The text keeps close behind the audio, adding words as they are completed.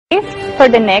for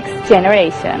the next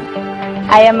generation.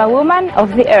 I am a woman of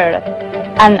the earth,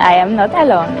 and I am not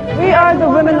alone. We are the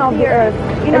women of the earth.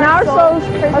 In our souls,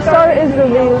 a story is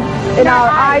revealed. In our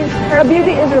eyes, her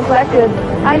beauty is reflected.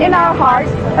 And in our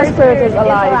hearts, her spirit is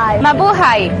alive.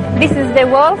 Mabuhay! This is the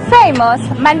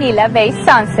world-famous Manila Bay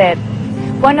sunset,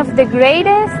 one of the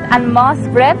greatest and most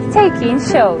breathtaking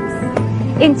shows.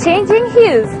 In changing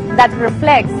hues that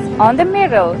reflects on the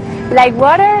mirror, like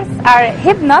waters are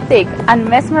hypnotic and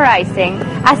mesmerizing,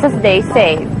 as they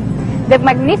say. The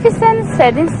magnificent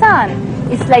setting sun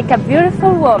is like a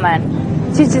beautiful woman.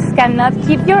 You just cannot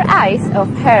keep your eyes off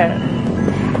her.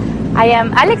 I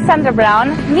am Alexandra Brown,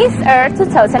 Miss Earth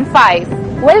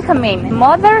 2005, welcoming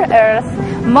Mother Earth's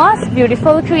most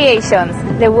beautiful creations,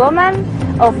 the woman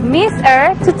of Miss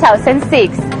Earth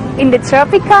 2006, in the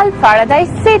tropical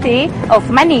paradise city of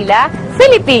Manila,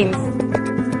 Philippines.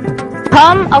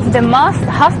 Home of the most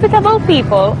hospitable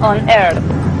people on earth.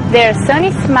 Their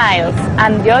sunny smiles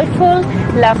and joyful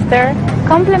laughter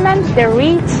complement the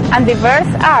rich and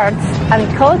diverse arts and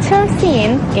culture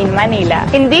scene in Manila.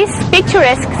 In this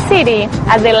picturesque city,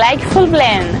 a delightful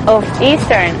blend of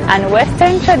Eastern and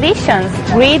Western traditions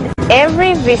greet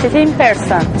every visiting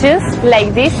person, just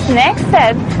like this next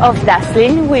set of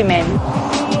dazzling women.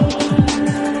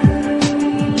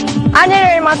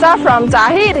 Anya Mata from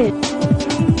Tahiti.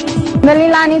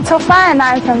 Melilani Tofa and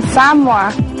I'm from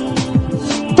Samoa.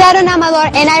 Sharon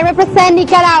Amador and I represent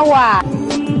Nicaragua.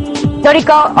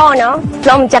 Doriko Ono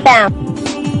from Japan.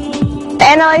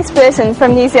 Annalise Pearson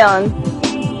from New Zealand.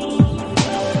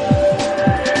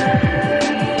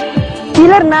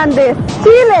 Gil Hernandez,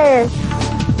 Chile.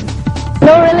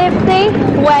 Laura Lipsy,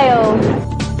 Wales.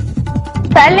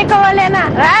 Sally Kovalena,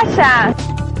 Russia.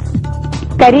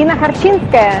 Karina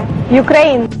Harshinska,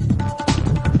 Ukraine.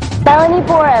 Melanie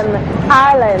Borum,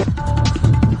 Ireland.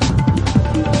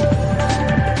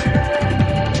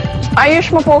 Ayush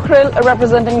Mapokhril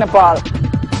representing Nepal.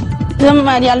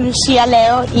 Maria Lucia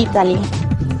Leo, Italy.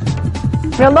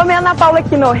 Meu nome é Ana Paula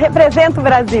Aquino, represento o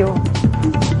Brasil.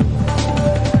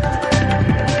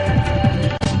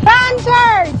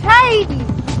 Church, Haiti.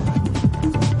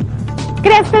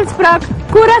 Kristen Sprague,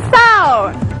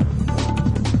 Curaçao.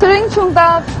 Turing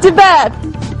Chungda, Tibet.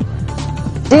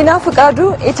 Dina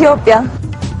Fugadu, Ethiopia.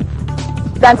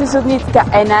 Dante Sudnicka,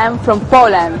 and I am from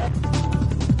Poland.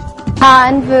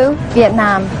 Han Vu,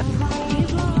 Vietnam.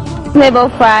 Mabel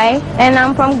Fry, and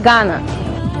I'm from Ghana.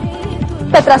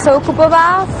 Petra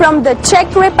Soukupova from the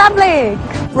Czech Republic.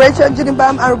 Rachel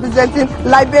Jinibam, I'm representing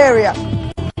Liberia.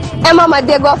 Emma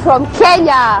Madego from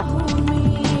Kenya.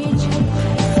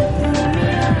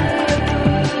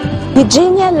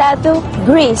 Eugenia Lato,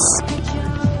 Greece.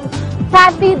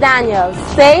 Kathy Daniels,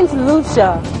 Saint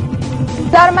Lucia.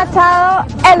 Darmatao,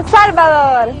 El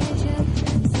Salvador.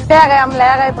 Miriam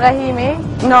Lara Ibrahimi,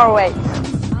 Norway.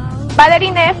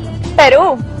 Ballerine,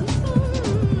 Peru.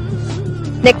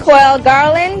 Nicole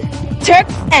Garland,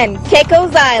 Turks and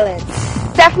Caicos Islands.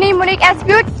 Stephanie Monique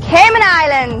Asgut, Cayman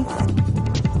Islands.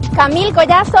 Camille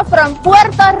Collazo from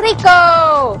Puerto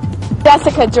Rico.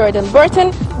 Jessica Jordan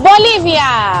Burton,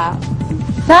 Bolivia.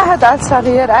 Nahadat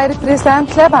Sarir, I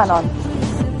represent Lebanon.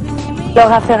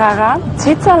 Laura Ferrara,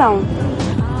 Switzerland.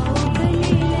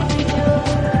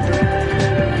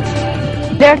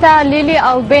 Berta Lily,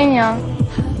 Albania.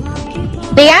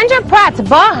 Deandra Pratt,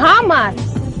 Bahamas.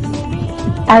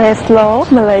 Alice Lowe,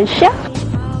 Malaysia.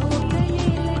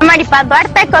 Maripa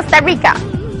Duarte, Costa Rica.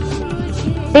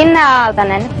 Tina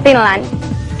Altanen, Finland.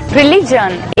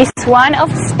 Religion is one of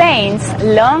Spain's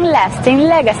long-lasting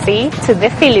legacy to the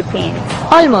Philippines.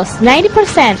 Almost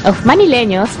 90% of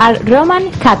Manileños are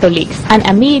Roman Catholics, and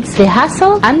amidst the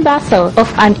hustle and bustle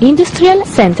of an industrial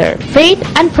center, faith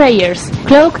and prayers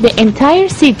cloak the entire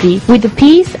city with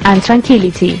peace and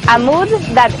tranquility, a mood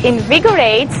that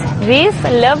invigorates these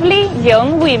lovely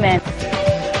young women.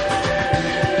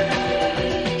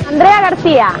 Andrea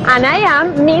Garcia, and I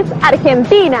am Miss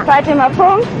Argentina. Fatima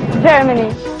Fung,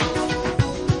 Germany.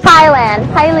 Thailand,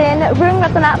 Thailand,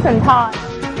 Rungratanasantan.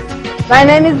 My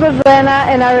name is Brazilena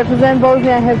and I represent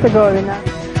Bosnia and Herzegovina.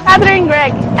 Catherine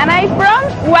Gregg, and I'm from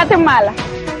Guatemala.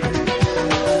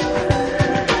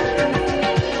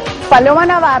 Paloma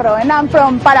Navarro, and I'm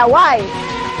from Paraguay.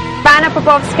 Vanna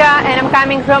Popovska, and I'm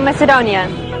coming from Macedonia.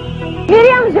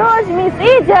 Miriam George, Miss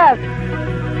Egypt.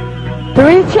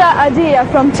 Richa Adia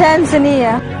from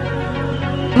Tanzania.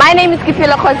 My name is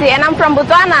Kifilo Khosi, and I'm from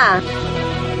Botswana.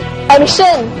 I'm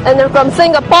Shin, and I'm from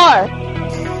Singapore.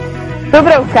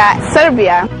 Dubrovka,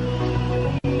 Serbia.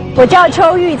 我叫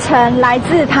邱玉成，来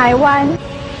自台湾。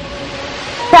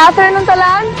Catherine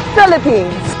Untalan,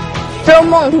 Philippines. Zhou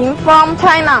Mengting from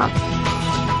China.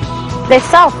 The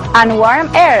soft and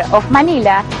warm air of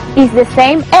Manila is the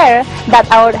same air that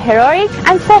our heroic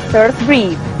ancestors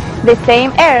breathed, the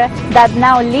same air that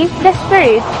now lifts the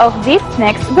spirits of this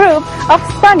next group of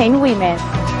stunning women.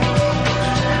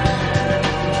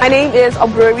 My name is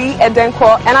Obruri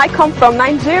Edenko and I come from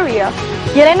Nigeria.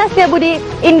 Yelena Sebudi,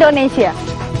 Indonesia.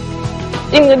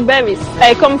 Ingrid Bevis,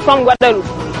 I come from Guadeloupe.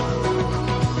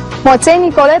 Moce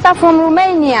Nicoleta from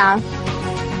Romania.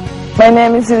 My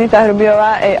name is Zita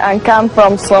Rubiova and I come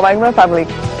from Slovak Republic.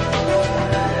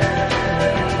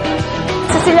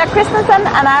 Cecilia Christensen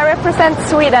and I represent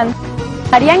Sweden.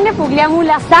 Ariadne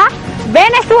Pugliamulasa,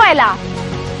 Venezuela.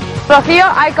 Rocío,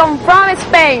 I come from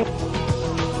Spain.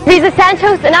 Visa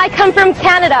Santos and I come from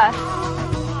Canada.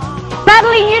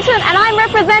 Madeline Newton and I'm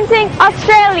representing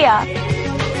Australia.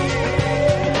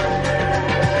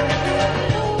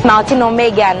 Martino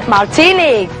Megan,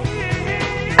 Martinique.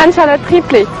 Angela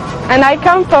Triplé and I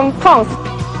come from France.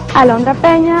 Alondra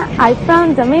Peña, I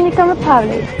from Dominican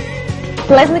Republic.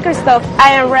 Leslie Christophe,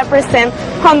 I represent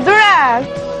Honduras.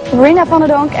 Rina van der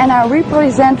Donk and I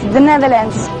represent the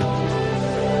Netherlands.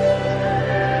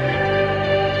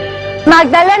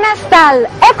 Magdalena Stahl,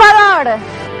 Ecuador.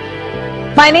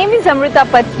 My name is Amrita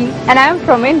Patki and I am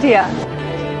from India.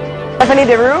 Stephanie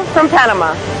Deroux from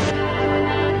Panama.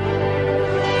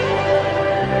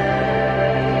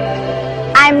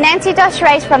 I'm Nancy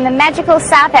Toshreis from the magical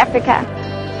South Africa.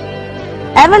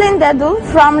 Evelyn Dedul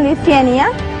from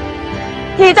Lithuania.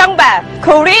 Hee Jung-ba,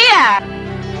 Korea.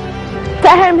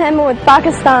 Tahir Mahmood,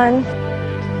 Pakistan.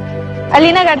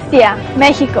 Alina Garcia,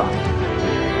 Mexico.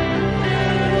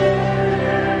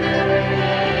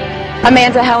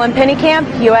 Amanda Helen Pennycamp,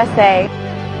 USA.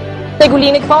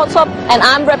 Seguline Kvartrup and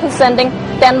I'm representing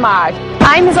Denmark.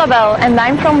 I'm Isabel and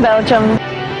I'm from Belgium.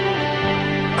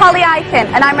 Holly Aiken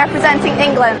and I'm representing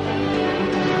England.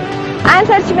 I'm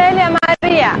Sarchimelia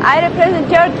Maria, I represent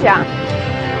Georgia.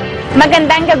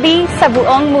 Magandang gabi sa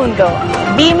buong mundo.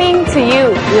 Beaming to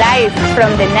you live from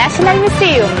the National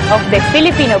Museum of the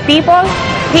Filipino People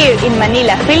here in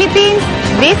Manila, Philippines.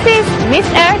 This is Miss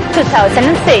Earth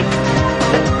 2006.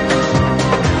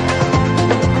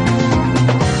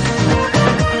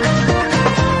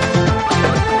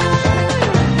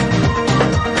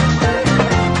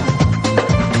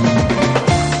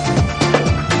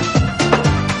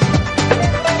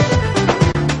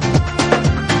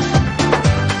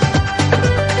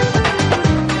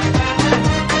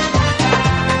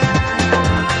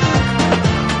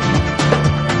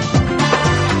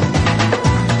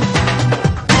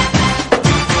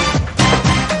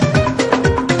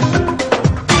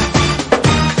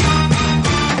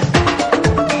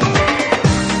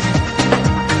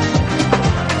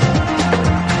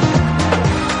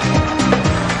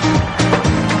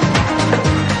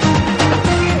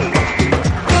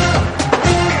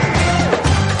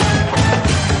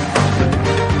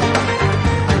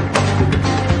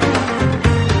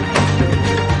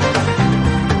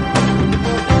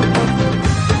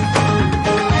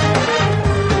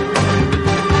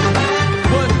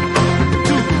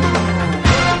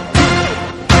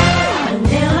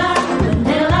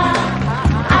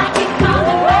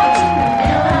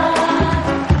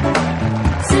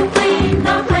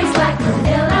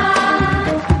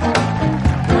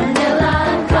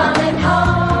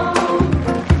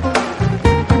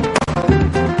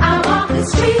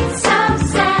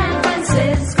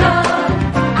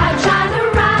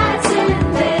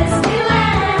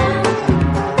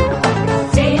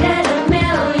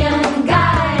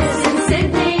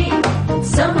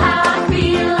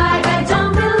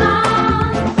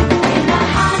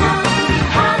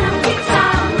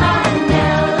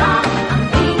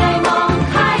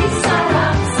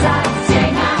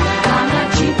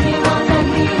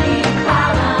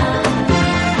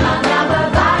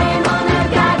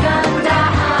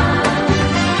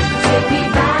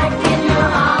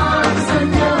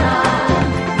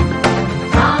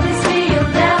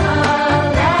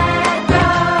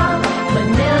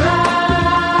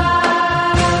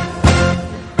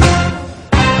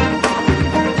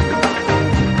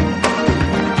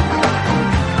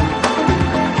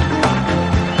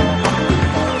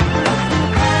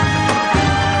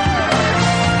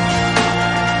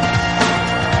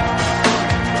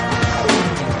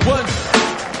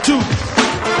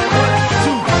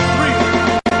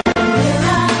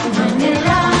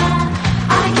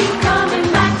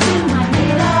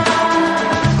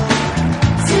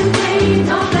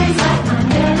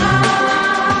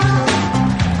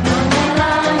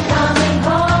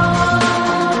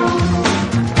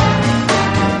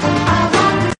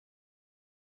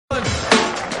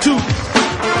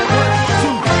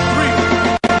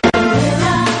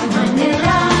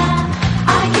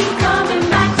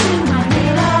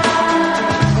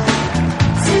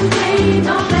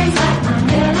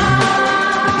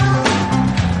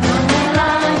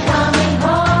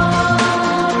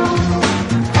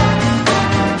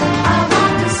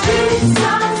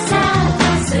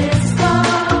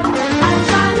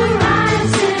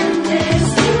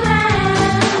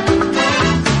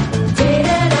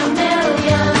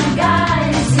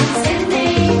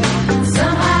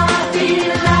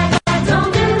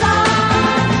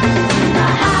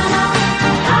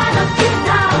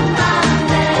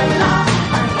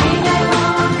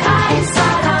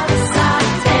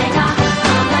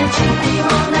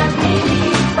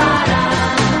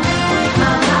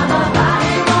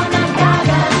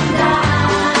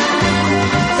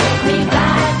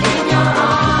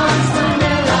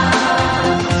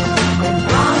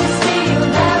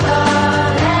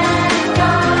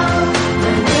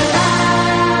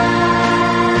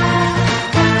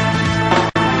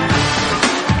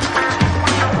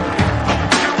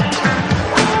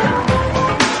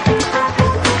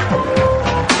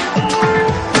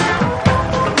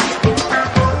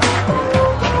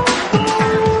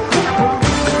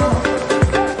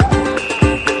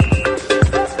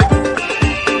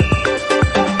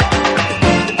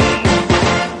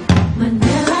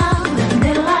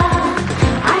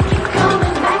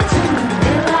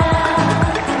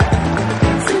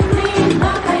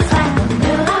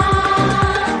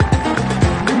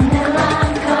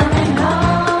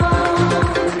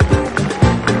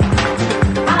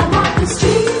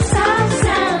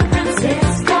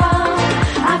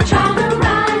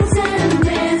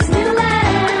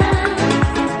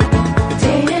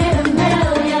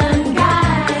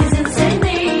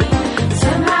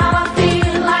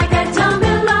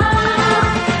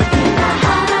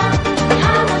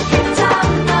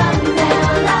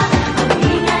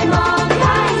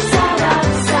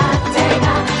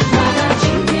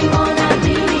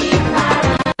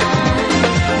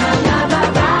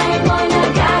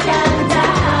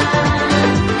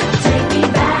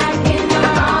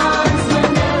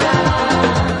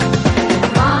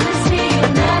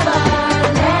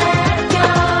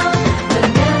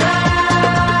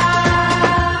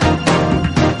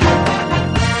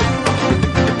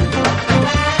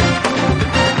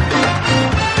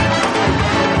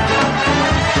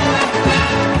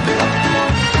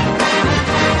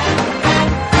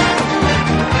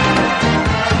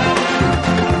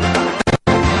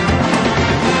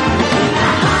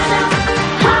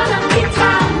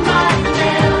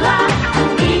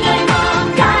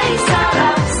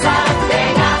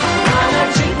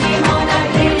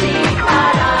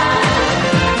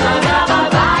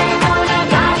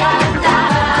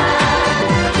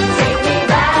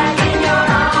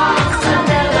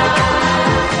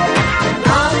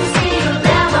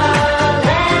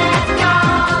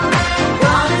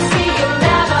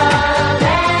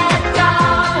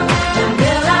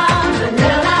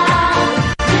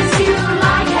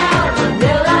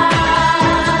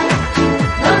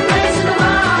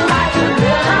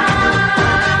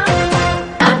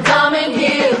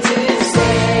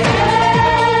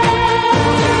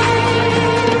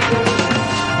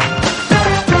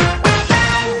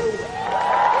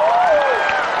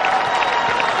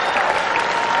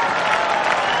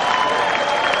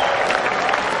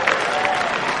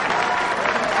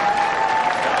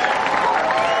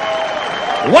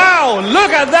 Wow,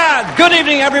 look at that. Good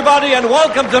evening, everybody, and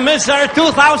welcome to Miss Earth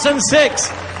 2006.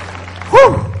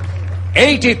 Whew.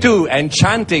 82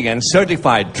 enchanting and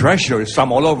certified treasures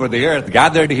from all over the earth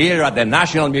gathered here at the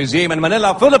National Museum in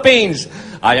Manila, Philippines.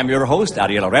 I am your host,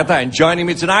 Ariel Oreta, and joining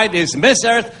me tonight is Miss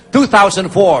Earth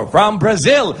 2004 from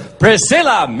Brazil,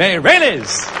 Priscilla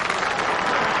Meireles.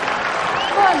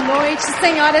 Boa noite,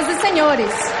 senhoras e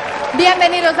senhores.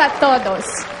 Bienvenidos a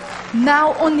todos.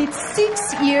 Now on its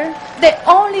 6th year, the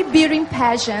only beauty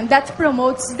pageant that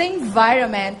promotes the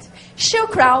environment shall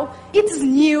crown its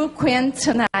new queen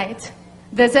tonight.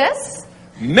 This is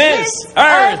Miss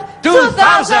Earth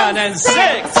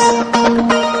 2006.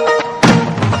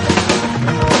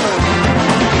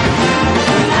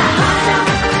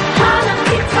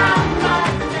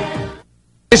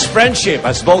 This friendship,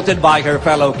 as voted by her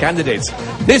fellow candidates,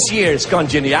 this year's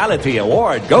Congeniality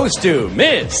Award goes to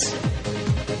Miss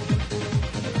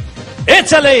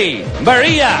Italy,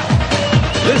 Maria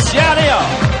Luciano.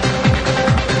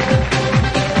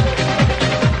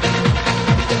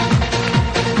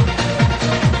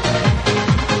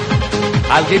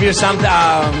 I'll give you some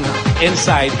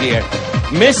insight here.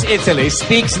 Miss Italy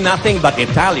speaks nothing but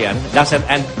Italian,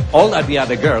 and all of the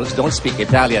other girls don't speak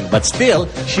Italian, but still,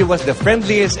 she was the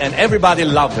friendliest and everybody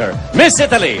loved her. Miss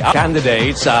Italy!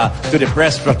 Candidates to the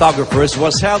press photographers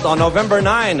was held on November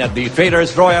 9 at the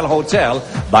Traders Royal Hotel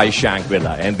by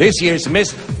Shangri-La. And this year's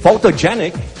Miss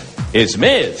Photogenic is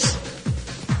Miss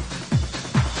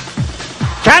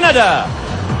Canada,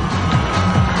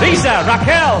 Lisa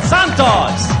Raquel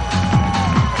Santos.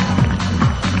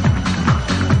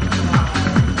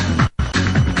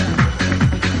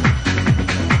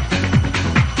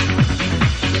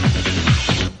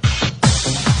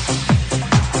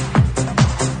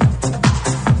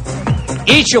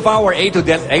 Each of our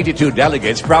 82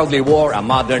 delegates proudly wore a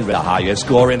modern. The highest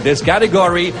score in this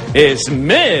category is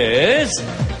Miss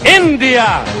India,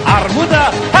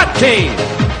 Armuda Patti.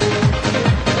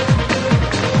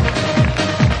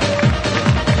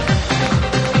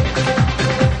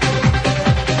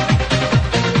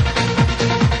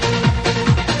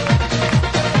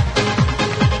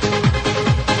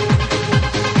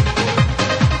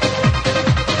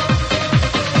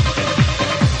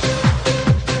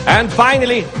 And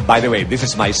finally, by the way, this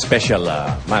is my special,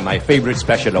 my favorite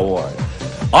special award.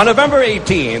 On November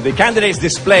 18, the candidates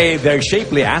displayed their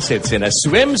shapely assets in a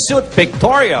swimsuit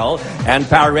pictorial and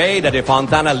parade at the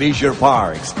Fontana Leisure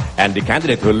Parks. And the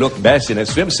candidate who looked best in a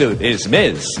swimsuit is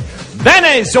Miss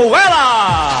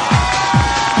Venezuela,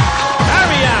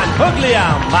 Marian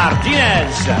Puglia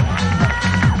Martinez.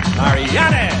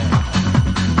 Marianne.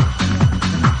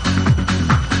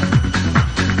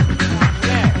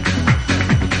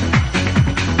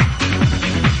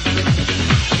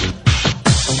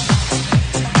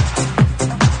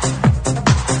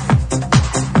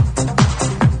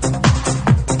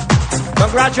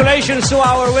 Congratulations to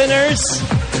our winners.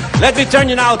 Let me turn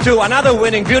you now to another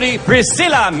winning beauty,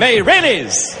 Priscilla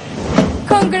Meireles.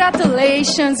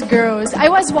 Congratulations, girls. I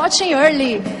was watching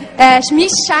early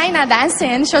Miss China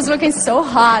dancing. She was looking so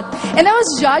hot. And I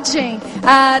was judging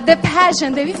the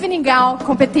pageant, the evening gown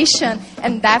competition.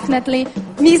 And definitely,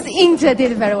 Miss India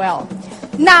did very well.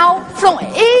 Now, from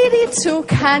 82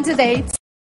 candidates,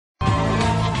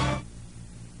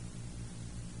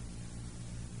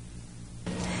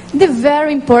 the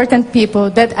very important people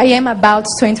that I am about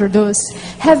to introduce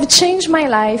have changed my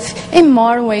life in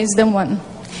more ways than one.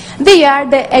 They are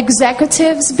the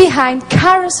executives behind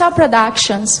Carousel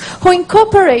Productions, who in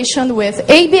cooperation with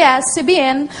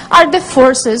ABS-CBN are the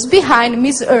forces behind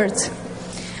Miss Earth.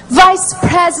 Vice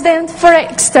President for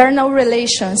External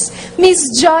Relations, Miss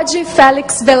Jorge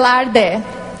Felix Velarde.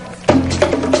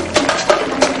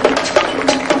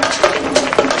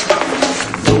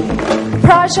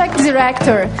 Project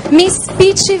Director, Miss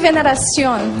Pichi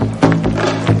Veneracion.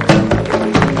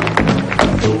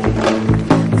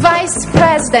 Vice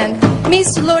President,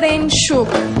 Miss Lorraine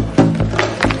Schuch.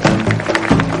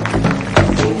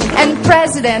 And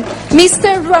President,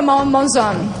 Mr. Ramon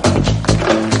Monzon.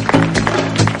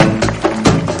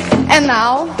 And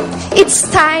now, it's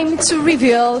time to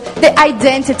reveal the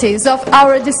identities of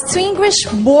our distinguished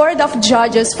board of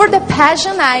judges for the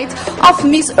pageant night of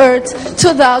Miss Earth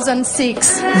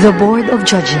 2006. The board of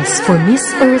judges for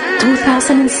Miss Earth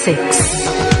 2006.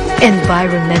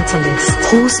 Environmentalist,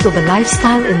 host of a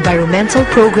lifestyle environmental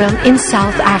program in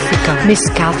South Africa, Miss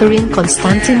Catherine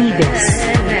Constantinides.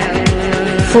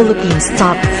 Philippines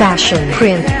top fashion,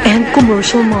 print, and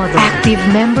commercial model. Active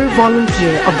member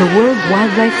volunteer of the World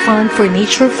Wildlife Fund for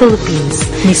Nature Philippines,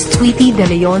 Miss Tweety De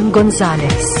Leon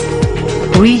Gonzalez.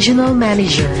 Regional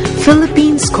Manager,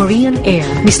 Philippines Korean Air,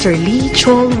 Mr. Lee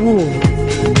Chol-woo.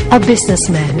 A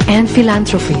businessman and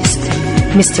philanthropist,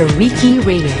 Mr. Ricky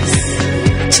Reyes.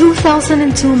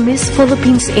 2002 Miss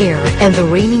Philippines Air and the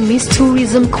reigning Miss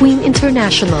Tourism Queen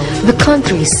International, the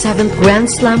country's 7th Grand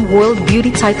Slam World Beauty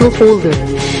title holder,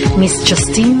 Miss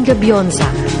Justine Gabionza.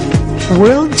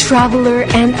 World Traveler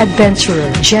and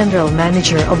Adventurer, General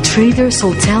Manager of Traders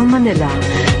Hotel Manila,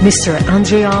 Mr.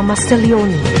 Andrea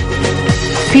Mastaglioni.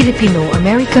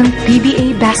 Filipino-American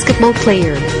PBA basketball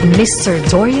player, Mr.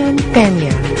 Dorian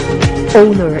Peña.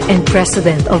 Owner and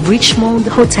President of Richmond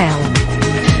Hotel,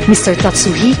 Mr.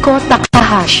 Tatsuhiko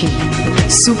Takahashi.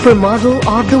 Supermodel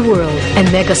of the world and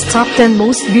Mega's top 10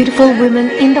 most beautiful women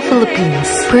in the Philippines.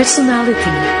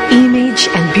 Personality, image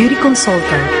and beauty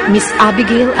consultant, Miss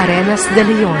Abigail Arenas de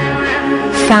Leon.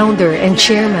 Founder and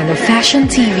chairman of Fashion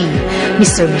TV,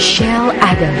 Mr. Michelle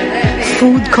Adam.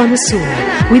 Food connoisseur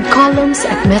with columns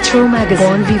at Metro Magazine,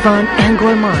 Bon Vivant and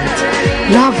Gourmand.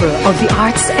 Lover of the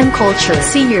arts and culture,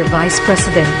 Senior Vice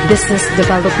President, Business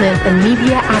Development and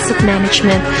Media Asset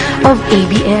Management of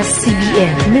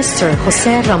ABS-CBN, Mr.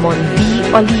 Jose Ramon B.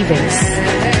 Olives.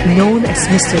 Known as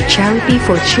Mr. Charity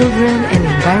for Children and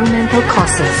Environmental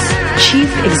Causes. Chief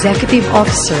Executive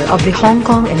Officer of the Hong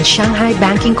Kong and Shanghai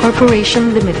Banking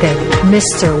Corporation Limited,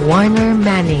 Mr. Wiinner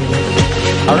Manning.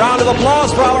 A round of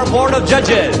applause for our Board of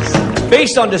Judges.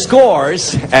 Based on the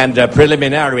scores and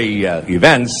preliminary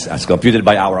events as computed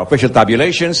by our official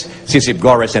tabulations, Sisip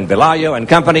Gores and Velayo and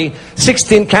company,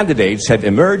 16 candidates have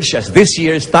emerged as this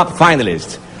year's top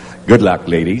finalists. Good luck,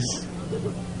 ladies.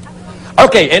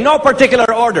 Okay, in no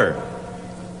particular order.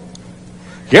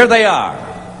 Here they are.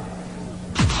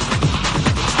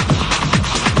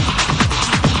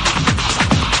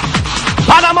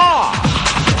 Panama,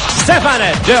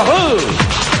 Stephanie Deroux.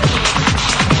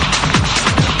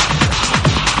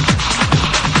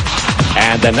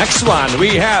 And the next one, we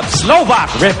have Slovak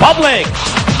Republic,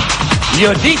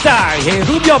 Judita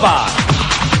Herubiova.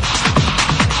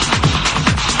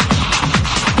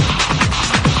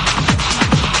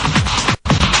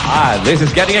 This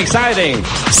is getting exciting.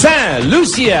 Saint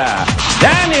Lucia,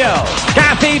 Daniel,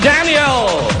 Kathy Daniel.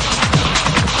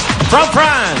 From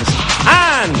France,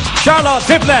 Anne Charlotte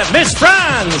Triplet, Miss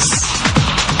France.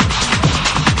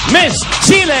 Miss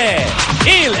Chile,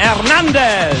 Il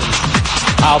Hernandez.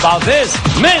 How about this?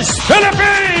 Miss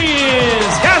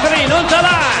Philippines, Catherine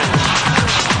Untalan.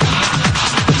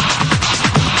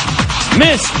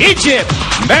 Miss Egypt,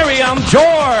 Miriam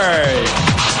George.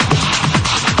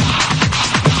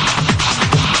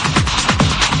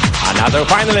 Another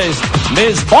finalist,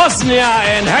 Miss Bosnia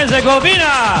and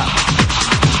Herzegovina,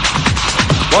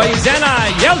 Boyzena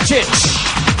Jelčić.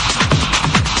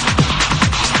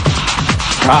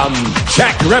 From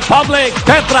Czech Republic,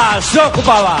 Petra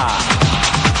Sokupova.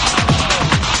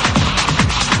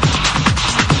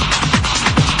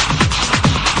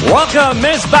 Welcome,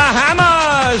 Miss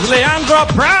Bahamas, Leandra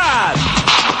Pratt.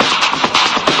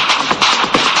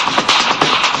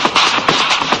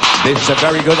 This is a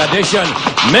very good addition.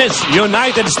 Miss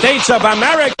United States of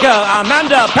America,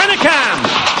 Amanda Pennicamp.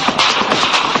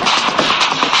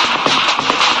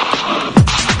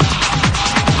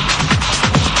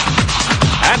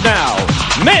 And now,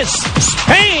 Miss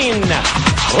Spain,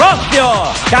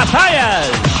 Rocío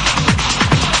Catayas.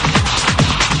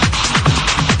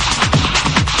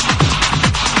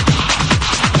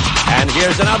 And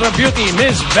here's another beauty,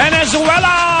 Miss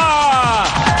Venezuela,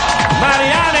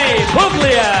 Mariane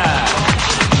Puglia.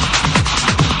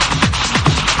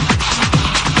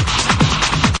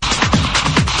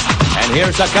 And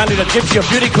here's a candidate gives you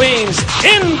beauty queens,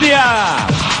 India,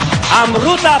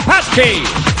 Amruta Patki.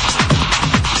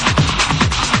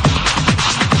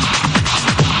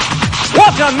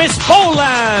 Welcome, Miss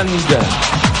Poland,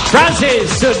 Francis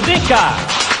Sudnika.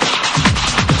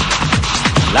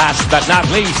 Last but not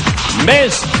least,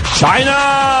 Miss China,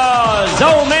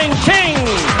 Zhou Mengting.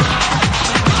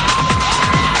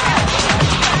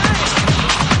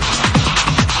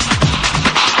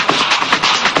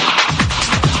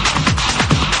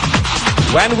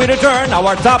 When we return,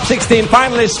 our top 16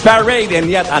 finalists parade in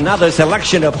yet another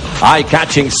selection of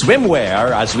eye-catching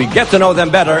swimwear as we get to know them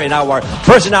better in our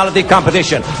personality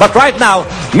competition. But right now,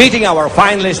 meeting our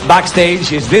finalists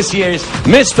backstage is this year's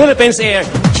Miss Philippines Air,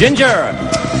 Ginger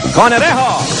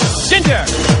Conerejo. Ginger.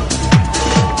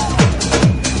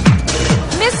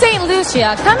 Miss St.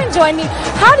 Lucia, come and join me.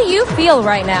 How do you feel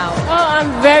right now? Oh,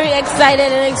 I'm very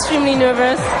excited and extremely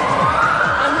nervous.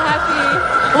 I'm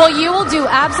happy. Well, you will do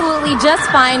absolutely just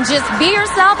fine. Just be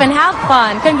yourself and have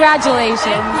fun. Congratulations.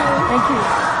 Thank you.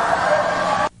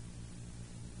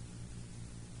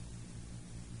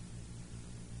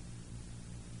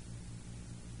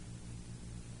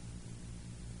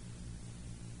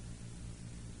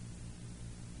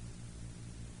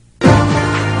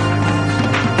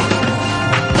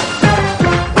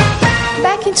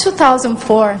 Back in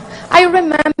 2004, I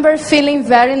remember feeling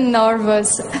very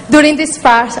nervous during this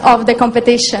part of the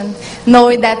competition,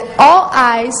 knowing that all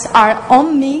eyes are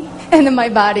on me and my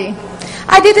body.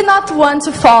 I did not want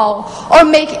to fall or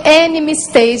make any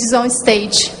mistakes on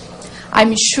stage.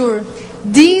 I'm sure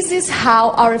this is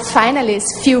how our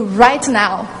finalists feel right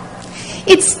now.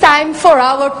 It's time for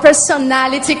our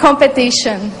personality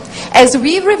competition, as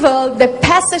we reveal the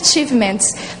past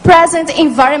achievements, present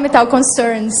environmental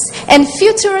concerns, and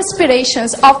future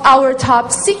aspirations of our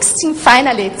top 16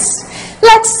 finalists.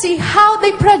 Let's see how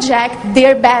they project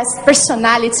their best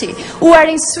personality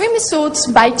wearing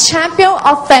swimsuits by Champion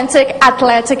Authentic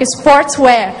Athletic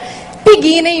Sportswear,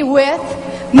 beginning with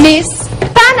Miss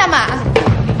Panama.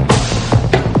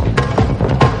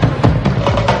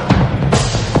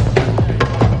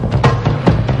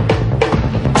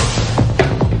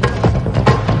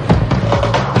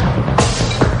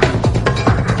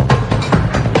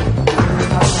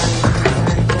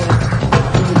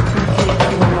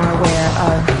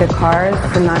 The cars,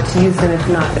 and not to use them if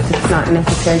it's not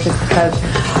necessary, just because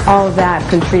all that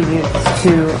contributes to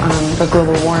the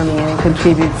global warming and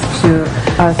contributes to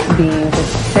us being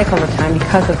just sick all the time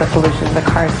because of the pollution the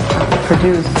cars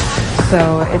produce.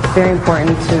 So it's very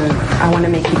important I want to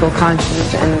make people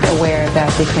conscious and aware that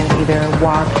they can either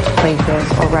walk to places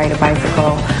or ride a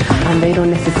bicycle, and they don't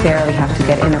necessarily have to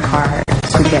get in a car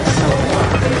to get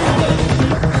somewhere.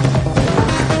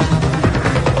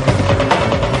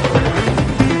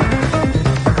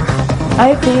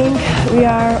 I think we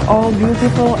are all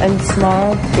beautiful and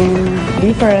smart in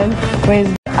different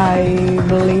ways. I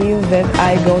believe that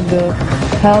I got the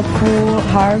helpful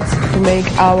heart to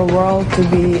make our world to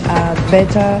be a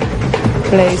better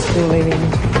place to live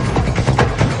in.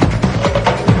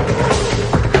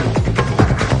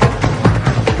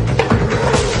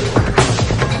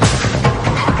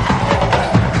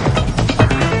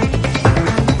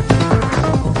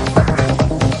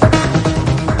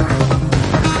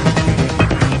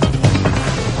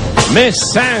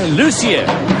 Miss Saint Lucia.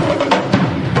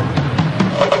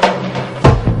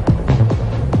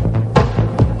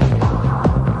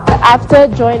 After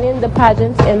joining the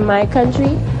pageant in my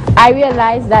country, I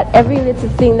realized that every little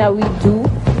thing that we do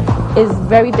is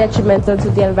very detrimental to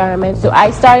the environment. So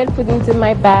I started putting it in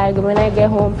my bag when I get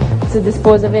home to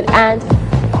dispose of it, and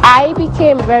I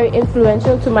became very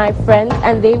influential to my friends,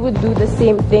 and they would do the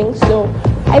same thing. So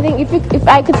I think if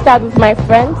I could start with my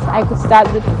friends, I could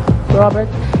start with Robert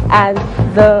and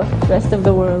the rest of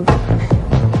the world.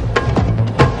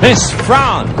 Miss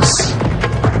France.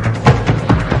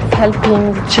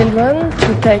 Helping children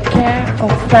to take care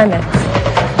of planet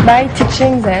by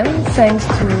teaching them, thanks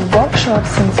to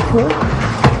workshops in school,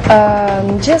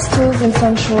 gestures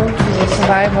essential to the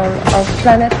survival of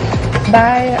planet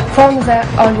from their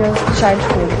earliest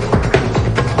childhood.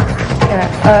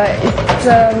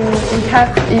 It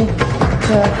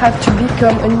have to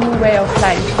become a new way of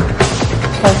life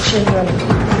for children,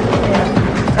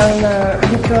 and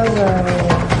because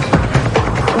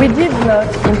we did not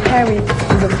inherit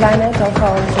the planet of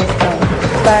our ancestors,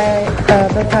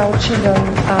 but our children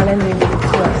are lending it to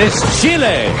us. It's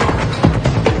Chile.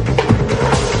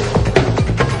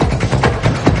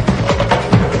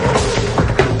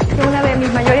 Una de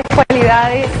mis mayores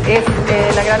cualidades es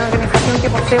la gran organización que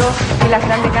poseo y las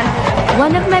grandes ganas.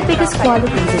 One of my biggest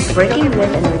qualities is working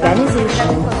with an organization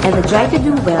and the drive to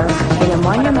do well in a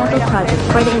monumental project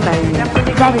for the environment.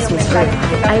 That is Miss Earth.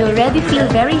 I already feel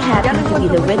very happy to be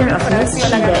the winner of Miss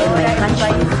Chile in my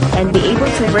country and be able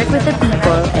to work with the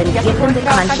people and give them the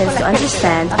conscience to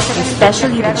understand,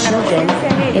 especially the children,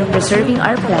 in preserving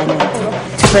our planet,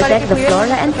 to protect the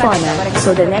flora and fauna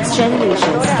so the next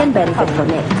generations can benefit from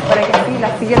it.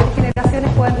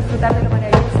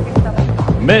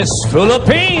 Miss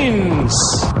Philippines.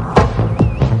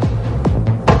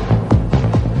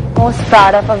 Most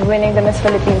proud of winning the Miss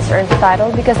Philippines Earth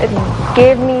title because it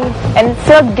gave me and it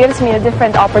still gives me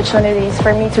different opportunities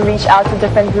for me to reach out to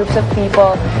different groups of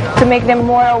people, to make them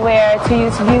more aware, to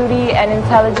use beauty and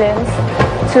intelligence,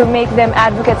 to make them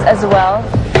advocates as well.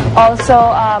 Also,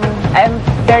 I'm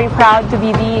very proud to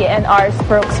be the NR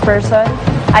spokesperson.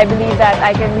 I believe that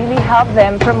I can really help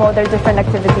them promote their different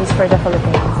activities for the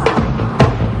Philippines.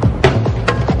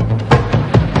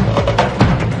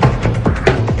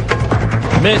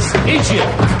 Miss Egypt.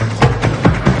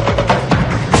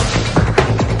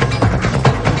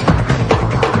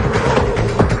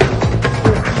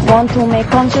 We want to make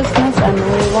consciousness, and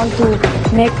we want to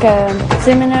make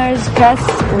seminars, press,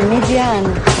 media, and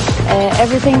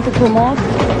everything to promote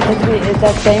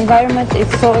that the environment is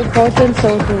so important,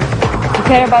 so to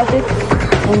care about it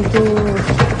and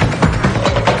to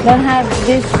don't have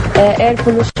this air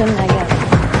pollution again.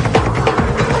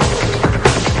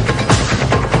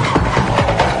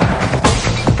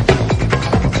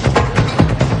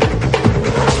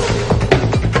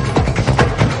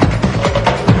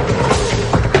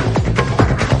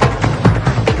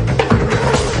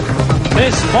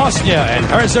 Miss Bosnia and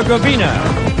Herzegovina.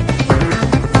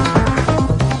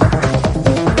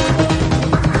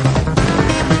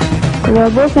 Well,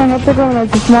 Bosnia and Herzegovina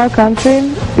is a small country.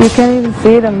 You can't even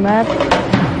see it on the map.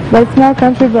 But it's a small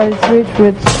country, but it's rich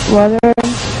with water.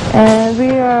 And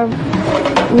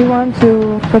we want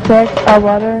to protect our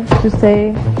water to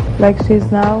stay like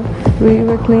she's now. We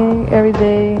were cleaning every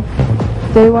day.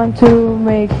 They want to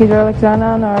make hydroelectric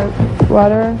on our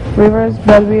water, rivers,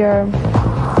 but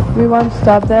we want to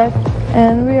stop that.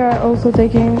 And we are also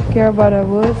taking care about our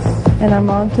woods and our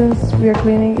mountains. We are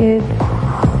cleaning it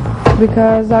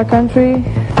because our country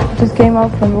just came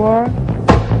out from war.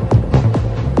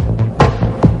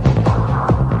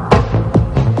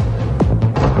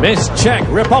 Miss Czech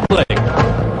Republic.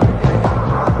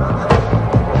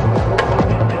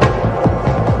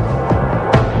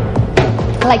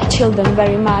 I like children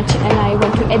very much, and I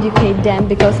want to educate them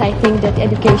because I think that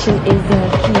education is the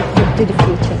key to the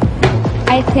future.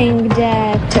 I think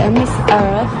that Miss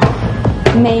Earth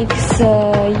makes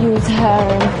use her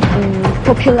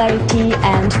popularity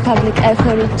and public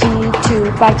authority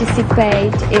to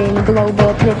participate in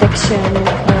global protection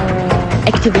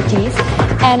activities,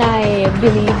 and I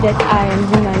believe that I am a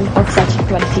woman of such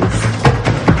qualities.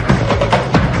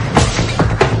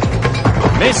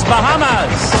 Miss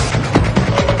Bahamas.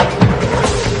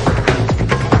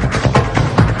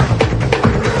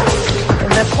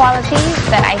 The qualities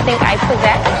that I think I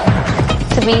possess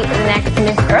to be the next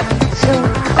Miss Earth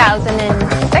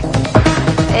 2006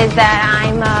 is that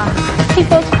I'm a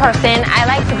people's person. I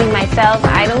like to be myself.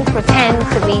 I don't pretend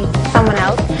to be someone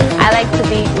else. I like to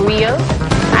be real.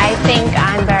 I think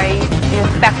I'm very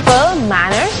respectful,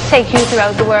 manners, take you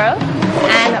throughout the world.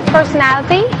 And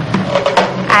personality,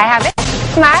 I have it.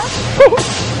 Smile.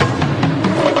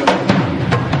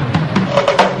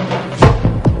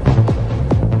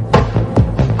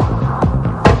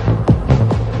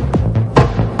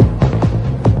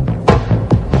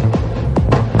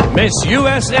 Miss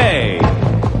USA.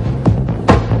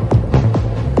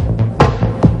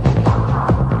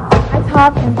 My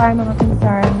top environmental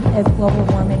concern is global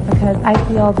warming because I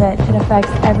feel that it affects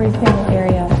every single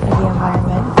area of the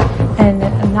environment. And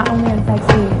it not only affects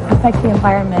the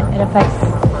environment, it affects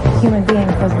human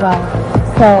beings as well.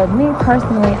 So me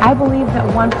personally, I believe that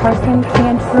one person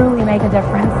can truly make a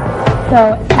difference.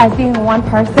 So as being one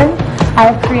person, I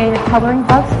have created coloring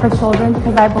books for children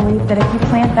because I believe that if you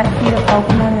plant that seed of hope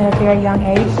in them at a very young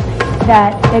age,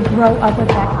 that they grow up with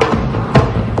that.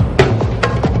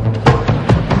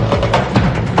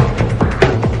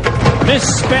 Miss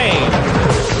Spain.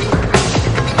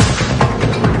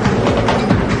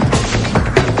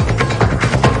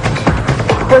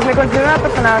 Pues me considero una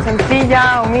persona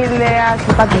sencilla, humilde,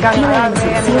 simpática,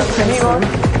 agradable, a mis objetivos.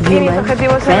 Y mis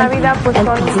objetivos en la vida pues son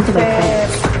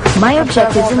My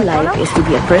objectives in life is to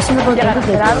be a personable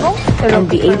individual and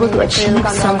be able to achieve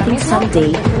something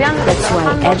someday. That's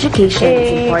why education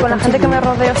is important to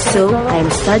me. So I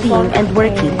am studying and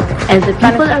working, and the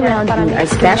people around me are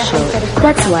special.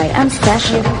 That's why I'm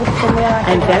special.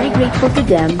 I'm very grateful to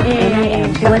them, and I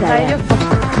am what I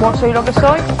am. Soy lo que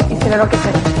soy y seré lo que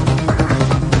seré.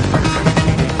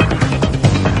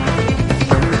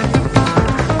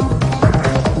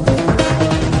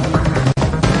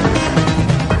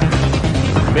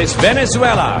 Miss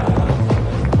Venezuela.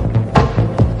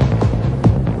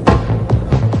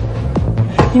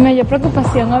 Mi mayor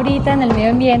preocupación ahorita en el medio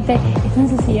ambiente es tan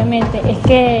sencillamente es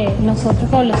que nosotros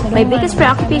como los seres My biggest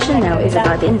preoccupation now is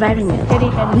about the environment.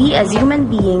 We as human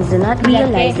beings do not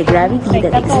realize the gravity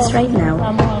that exists right now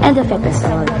and affect us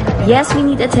all. Yes, we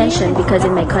need attention because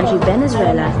in my country,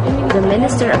 Venezuela, the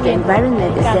Minister of the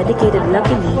Environment is dedicated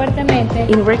luckily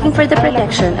in working for the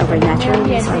protection of our natural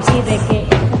resources.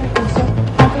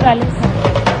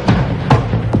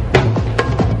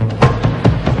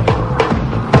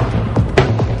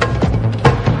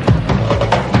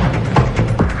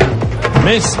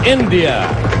 Miss India.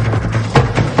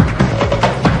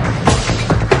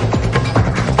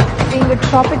 Being a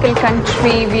tropical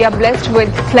country, we are blessed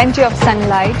with plenty of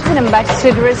sunlight. As an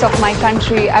ambassador of my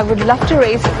country, I would love to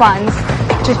raise funds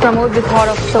to promote the thought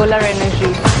of solar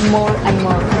energy more and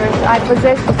more. I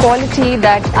possess a quality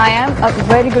that I am a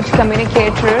very good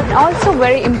communicator. Also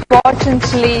very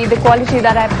importantly, the quality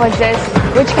that I possess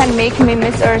which can make me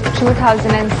Miss Earth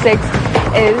 2006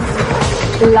 is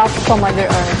love for Mother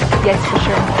Earth. Yes, for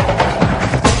sure.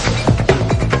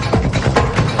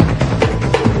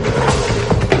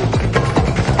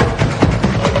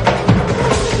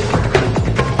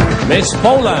 Miss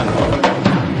Poland.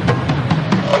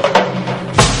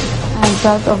 I'm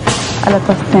proud of a lot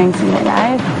of things in my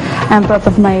life. I'm proud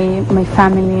of my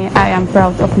family. I am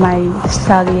proud of my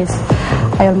studies.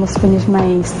 I almost finished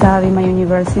my study, my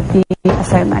university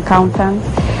as an accountant.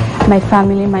 My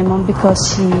family, my mom, because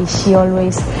she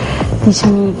always teach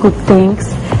me good things.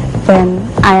 Then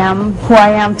I am who I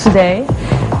am today.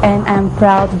 And I'm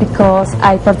proud because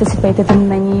I participated in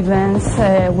many events.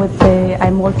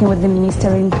 I'm working with the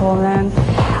minister in Poland.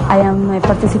 I am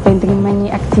participating in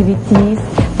many activities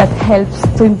that helps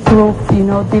to improve,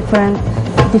 different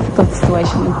difficult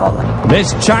situations in Poland.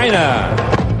 Miss China.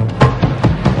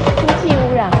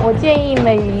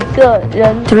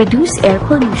 To reduce air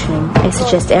pollution, I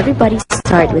suggest everybody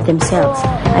start with themselves.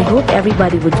 I hope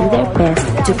everybody would do their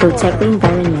best to protect the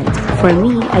environment. For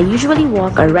me, I usually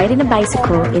walk or ride in a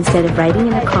bicycle instead of riding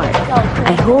in a car.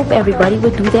 I hope everybody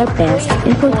would do their best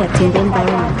in protecting the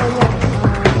environment.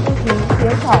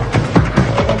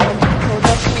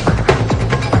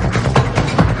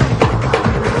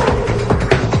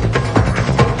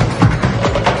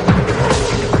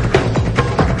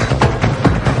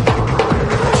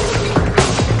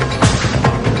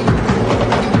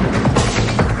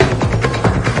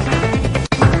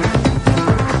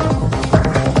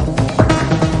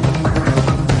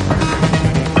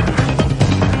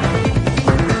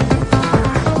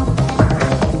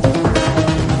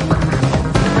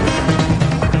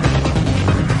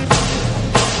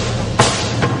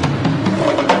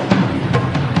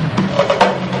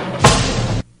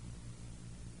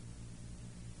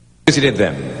 Visited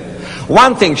them.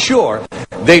 One thing sure,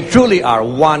 they truly are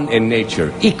one in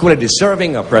nature, equally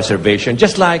deserving of preservation,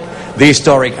 just like the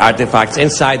historic artifacts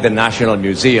inside the National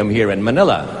Museum here in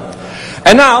Manila.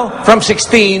 And now, from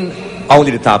 16,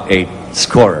 only the top 8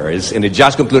 scorers in the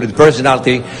just concluded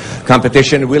personality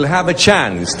competition will have a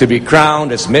chance to be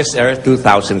crowned as Miss Earth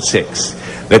 2006.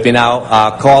 Let me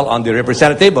now call on the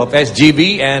representative of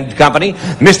SGB and company,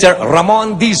 Mr.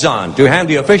 Ramon Dizon, to hand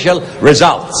the official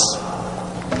results.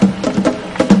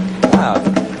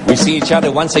 We see each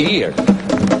other once a year.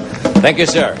 Thank you,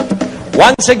 sir.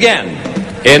 Once again,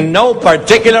 in no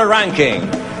particular ranking,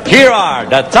 here are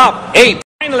the top 8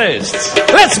 finalists.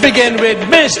 Let's begin with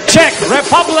Miss Czech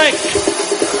Republic,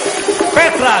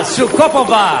 Petra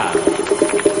Sukopova.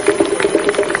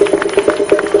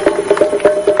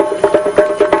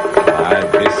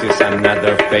 This is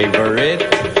another favorite.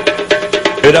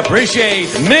 We'd appreciate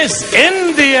Miss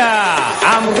India,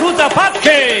 Amruta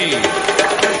Patke.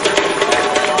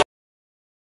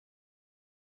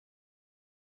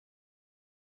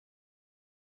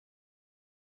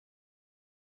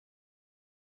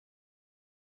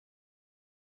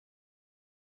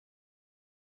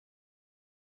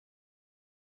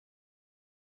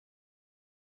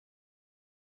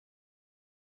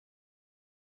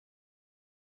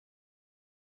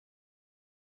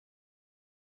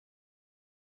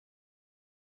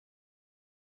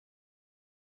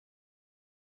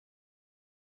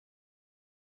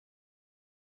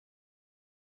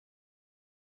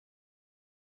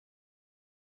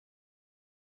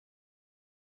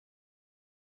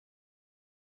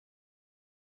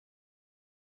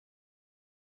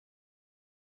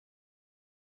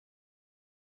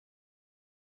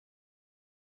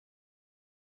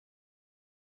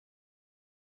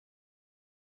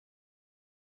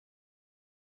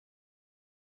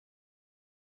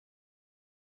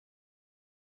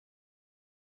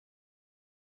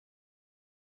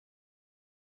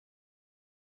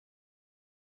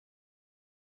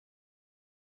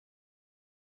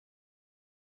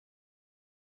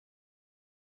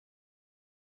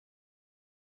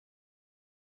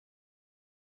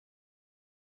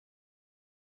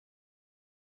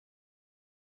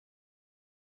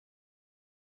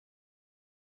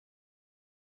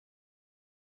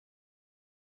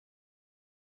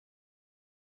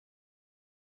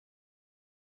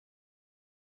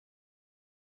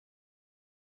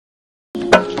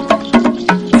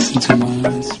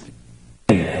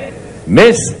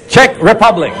 Miss Czech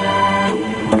Republic.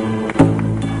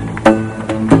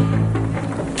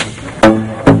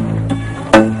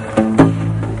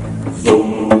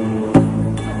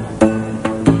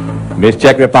 Miss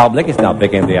Czech Republic is now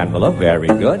picking the envelope. Very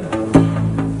good.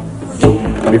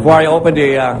 Before I open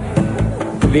the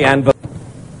envelope,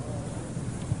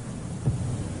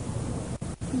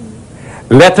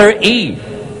 letter E.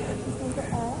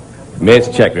 Miss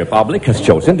Czech Republic has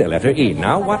chosen the letter E.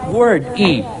 Now, what word?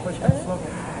 E.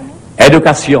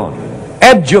 Educación.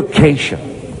 Education.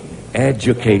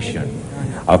 Education.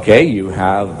 Okay, you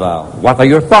have, what are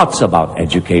your thoughts about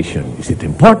education? Is it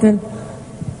important?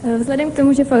 Vzhledem k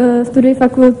tomu, že studuji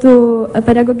fakultu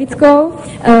pedagogickou,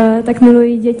 tak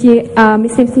miluji děti a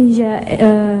myslím si, že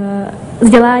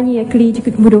vzdělání je klíč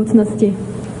k budoucnosti.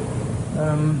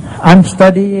 I'm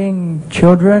studying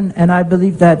children and I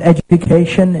believe that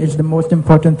education is the most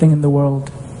important thing in the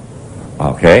world.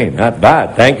 Okay, not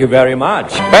bad. Thank you very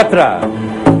much. Petra.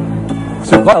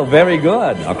 So, well, very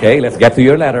good. Okay, let's get to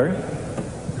your letter.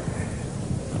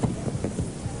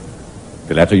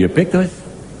 The letter you picked was?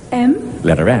 M.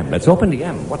 Letter M. Let's open the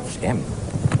M. What's M?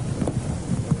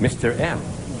 Mr. M.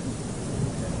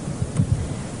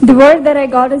 The word that I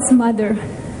got is mother.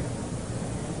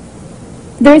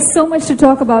 There is so much to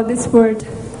talk about this word.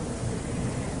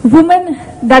 Woman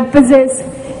that possess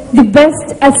the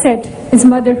best asset is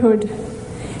motherhood.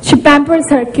 She pampers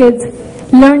her kids,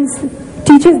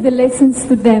 teaches the lessons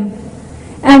to them.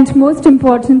 And most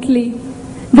importantly,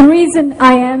 the reason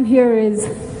I am here is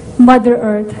Mother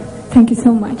Earth. Thank you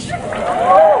so much.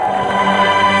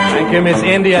 Thank you, Miss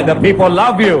India. The people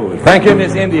love you. Thank you,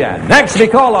 Miss India. Next, we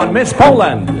call on Miss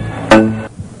Poland.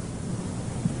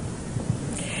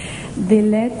 The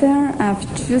letter I've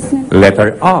chosen...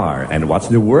 Letter R. And what's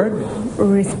the word?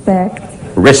 Respect.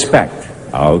 Respect.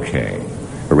 Okay.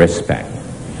 Respect.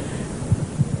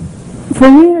 For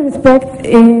me, respect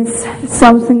is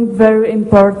something very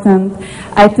important.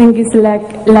 I think it's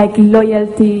like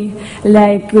loyalty,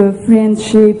 like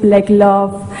friendship, like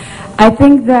love. I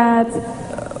think that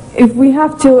if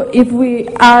we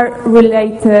are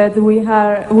related, we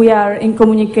are in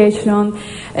communication,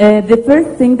 the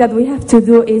first thing that we have to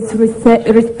do is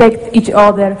respect each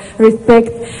other, respect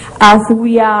as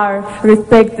we are,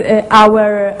 respect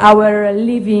our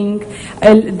living,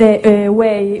 the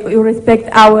way, respect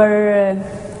our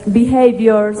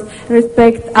behaviors,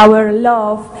 respect our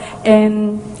love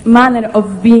and manner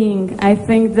of being. I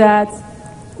think that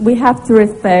we have to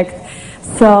respect.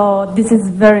 So this is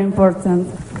very important.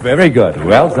 Very good.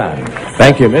 Well done.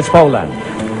 Thank you, Miss Poland.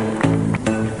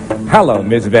 Hello,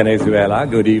 Miss Venezuela.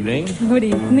 Good evening. Good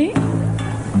evening.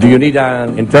 Do you need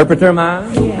an interpreter, ma'am?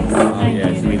 Yes. Oh,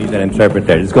 yes, we need an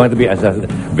interpreter. It's going to be a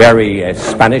very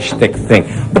Spanish-thick thing.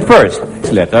 But first,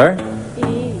 letter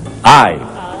I.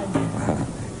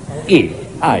 E.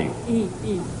 I.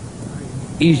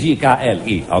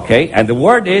 E-G-K-L-E. Okay? And the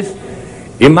word is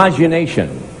imagination.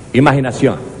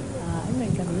 Imaginación.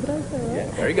 Yeah,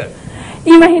 very good.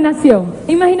 Imaginación.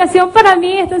 Imaginación para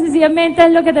mí esto sencillamente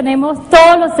es lo que tenemos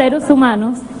todos los seres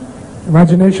humanos.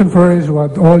 Imagination for us is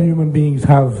what all human beings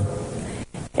have.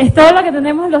 Es todo lo que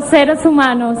tenemos los seres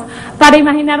humanos para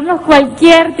imaginarnos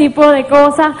cualquier tipo de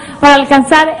cosa, para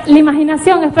alcanzar, la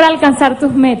imaginación es para alcanzar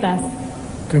tus metas.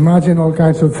 To imagine all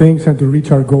kinds of things and to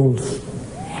reach our goals.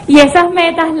 Y esas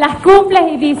metas las cumples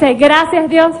y dices, gracias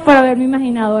Dios por haberme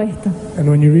imaginado esto. And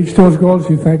when you reach those goals,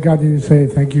 you thank God and you say,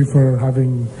 thank you for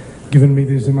having given me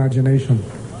this imagination.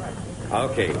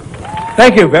 Okay.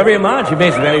 Thank you very much,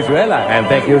 Miss Venezuela. And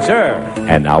thank you, sir.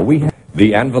 And now we have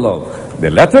the envelope. The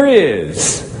letter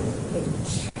is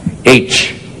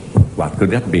H. What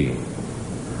could that be?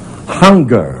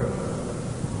 Hunger.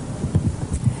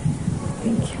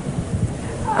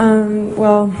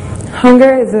 Well,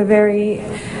 hunger is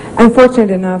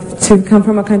unfortunate enough to come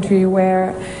from a country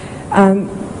where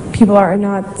people are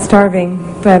not starving,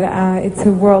 but it's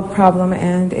a world problem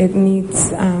and it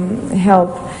needs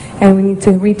help, and we need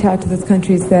to reach out to those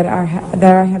countries that are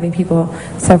having people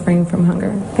suffering from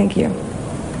hunger. Thank you.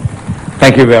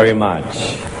 Thank you very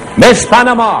much. Miss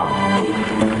Panama.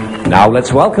 Now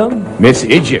let's welcome Miss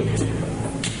Egypt.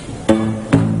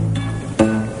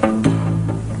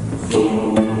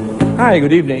 Hi,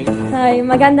 good evening. Hi,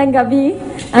 magandang gabi.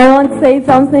 I want to say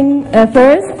something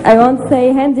first. I want to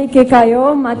say hindi ke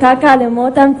kayo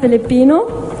makakalimutan Filipino,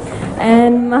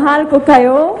 and mahal ko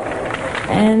kayo,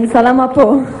 and salamat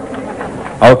po.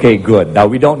 Okay, good. Now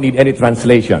we don't need any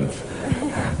translations.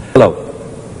 Hello.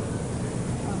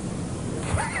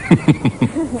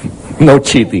 No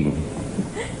cheating.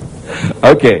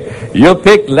 Okay, you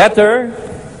pick letter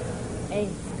A.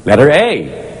 Letter A.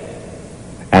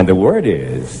 And the word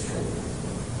is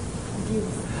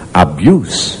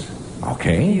abuse.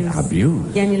 Okay,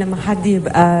 abuse. يعني لما حد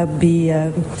يبقى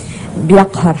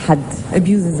بيقهر حد.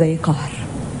 abuse زي قهر.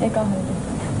 ايه قهر؟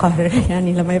 قهر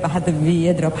يعني لما يبقى حد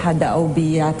بيضرب حد أو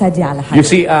بيعتدي على حد. You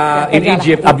see, in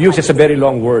Egypt, abuse is a very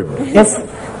long word. Yes.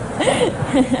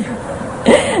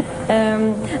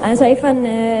 أنا شايفة إن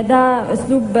ده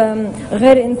أسلوب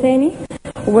غير إنساني،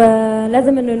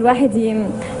 ولازم إنه الواحد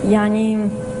يعني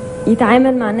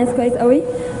يتعامل مع الناس كويس قوي،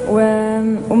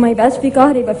 وما يبقاش فيه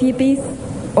قهر، يبقى فيه peace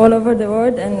all over the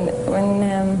world. and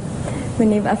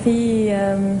when يبقى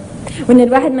فيه وان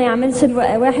الواحد ما يعملش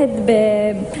واحد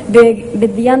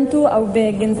بديانته او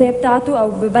بالجنسيه بتاعته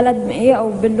او ببلد ايه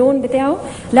او باللون بتاعه،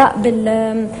 لا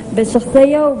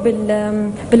بالشخصيه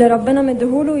باللي ربنا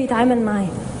مديهوله يتعامل معاه.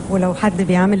 ولو حد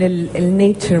بيعمل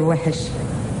النيتشر وحش،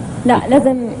 لا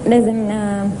لازم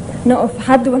نقف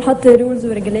حد ونحط rules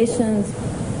و regulations.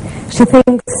 She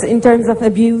thinks in terms of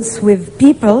abuse with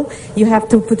people, you have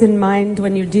to put in mind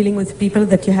when you're dealing with people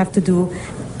that you have to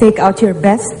take out your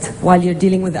best while you're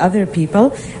dealing with other people,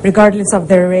 regardless of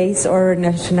their race or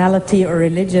nationality or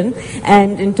religion.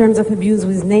 And in terms of abuse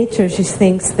with nature, she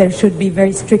thinks there should be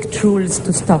very strict rules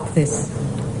to stop this.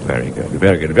 Very good,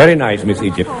 very good. Very nice, Miss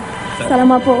Egypt.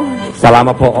 Salama po.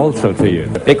 Salama po also to you.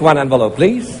 Pick one envelope,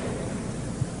 please.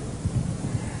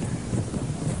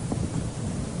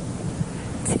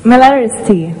 My letter is T.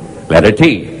 Letter T.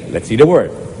 Let's see the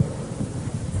word.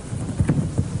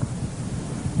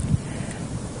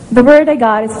 The word I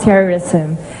got is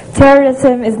terrorism.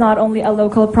 Terrorism is not only a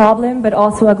local problem, but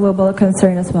also a global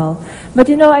concern as well. But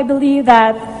you know, I believe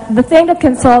that the thing that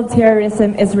can solve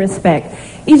terrorism is respect.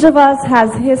 Each of us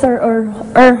has his or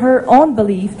her own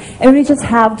belief, and we just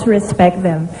have to respect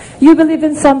them. You believe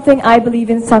in something, I believe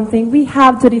in something. We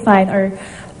have to define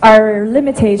our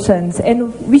limitations, and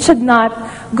we should not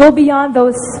go beyond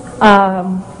those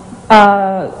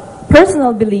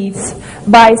personal beliefs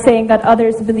by saying that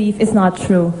others' belief is not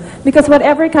true. Because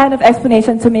whatever kind of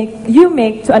explanation you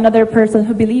make to another person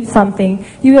who believes something,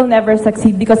 you will never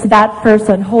succeed because that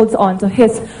person holds on to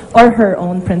his or her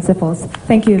own principles.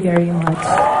 Thank you very much.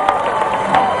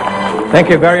 Thank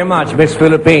you very much, Miss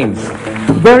Philippines.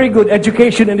 Very good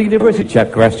education in the university.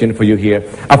 Chat question for you here.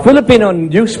 A Filipino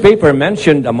newspaper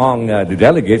mentioned among the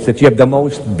delegates that you have the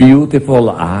most beautiful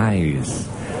eyes.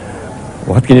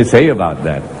 What can you say about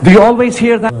that? Do you always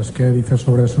hear that? ¿Qué dices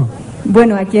sobre eso?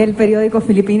 Bueno, aquí el periódico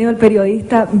filipino, el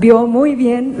periodista vio muy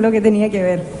bien lo que tenía que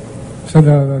ver. So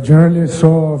the journalist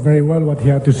saw very well what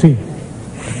he had to see.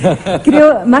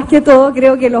 Más que todo,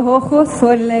 creo que los ojos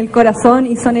son el corazón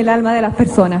y son el alma de las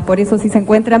personas. Por eso, si se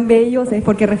encuentran bellos, es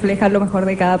porque reflejan lo mejor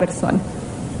de cada persona.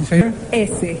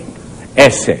 S.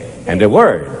 S. And the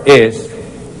word is...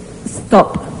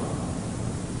 Stop.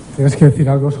 Tienes que decir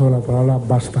algo sobre la palabra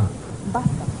basta.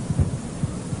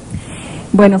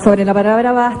 Bueno, sobre la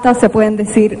palabra basta se pueden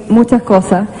decir muchas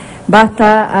cosas.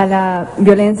 Basta a la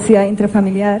violencia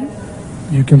intrafamiliar.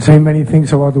 You can say many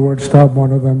things about the word stop.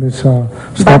 One of them is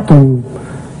stop to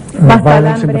basta al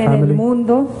violence in the hambre en el family.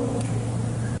 mundo.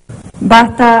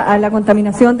 Basta a la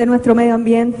contaminación de nuestro medio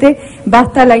ambiente.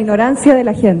 Basta a la ignorancia de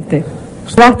la gente.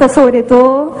 Basta sobre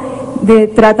todo de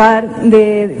tratar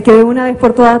de que de una vez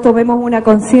por todas tomemos una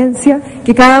conciencia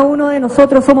que cada uno de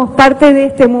nosotros somos parte de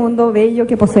este mundo bello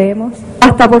que poseemos.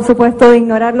 Basta, por supuesto, de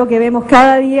ignorar lo que vemos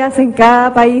cada día en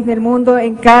cada país del mundo,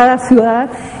 en cada ciudad.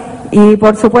 Y,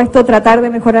 por supuesto, tratar de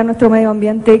mejorar nuestro medio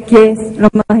ambiente, que es lo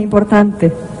más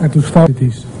importante.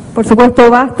 Por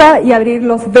supuesto, basta y abrir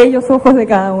los bellos ojos de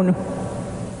cada uno.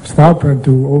 Stop and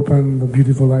to open the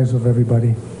beautiful eyes of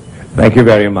everybody. Thank you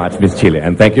very much, Miss Chile,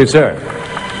 and thank you, sir.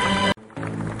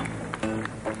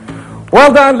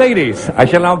 Well done, ladies. I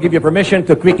shall now give you permission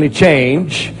to quickly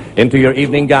change into your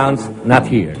evening gowns. Not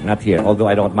here, although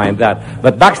I don't mind that.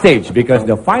 But backstage, because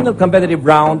the final competitive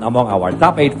round among our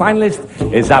top 8 finalists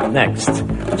is up next.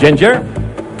 Ginger?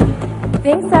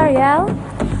 Thanks, Ariel.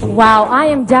 Wow, I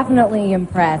am definitely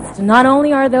impressed. Not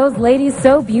only are those ladies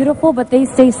so beautiful, but they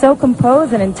stay so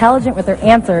composed and intelligent with their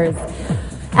answers.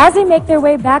 As they make their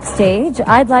way backstage,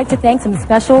 I'd like to thank some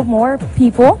more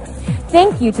people.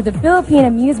 Thank you to the Philippine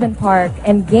Amusement Park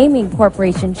and Gaming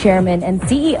Corporation Chairman and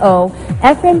CEO,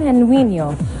 Efren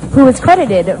Genuino, who is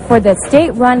credited for the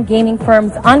state-run gaming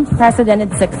firm's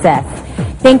unprecedented success.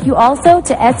 Thank you also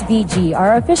to SVG,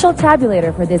 our official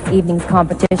tabulator for this evening's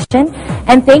competition.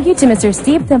 And thank you to Mr.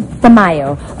 Steve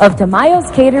Tamayo of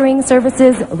Tamayo's Catering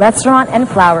Services, Restaurant and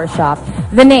Flower Shop,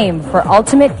 the name for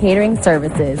Ultimate Catering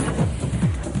Services.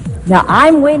 Now,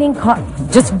 I'm waiting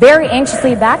just very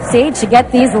anxiously backstage to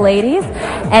get these ladies,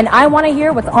 and I want to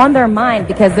hear what's on their mind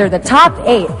because they're the top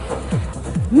 8.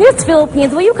 Miss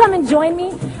Philippines, will you come and join me?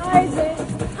 Hi, Zay.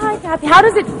 Hi, Kathy. How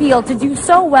does it feel to do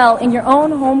so well in your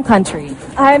own home country?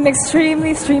 I'm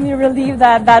extremely relieved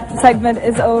that that segment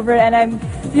is over, and I'm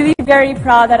really very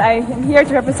proud that I'm here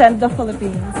to represent the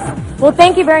Philippines. Well,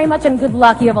 thank you very much and good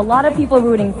luck. You have a lot of people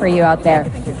rooting for you out there.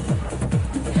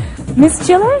 Miss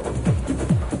Chile?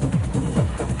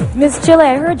 Miss Chile,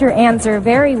 I heard your answer.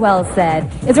 Very well said.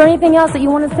 Is there anything else that you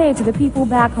want to say to the people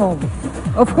back home?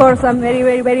 Of course, I'm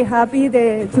very happy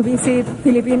to visit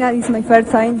Filipinas. It's my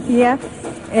first time here.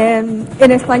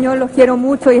 En español los quiero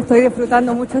mucho y estoy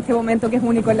disfrutando mucho este momento que es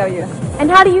único en la vida.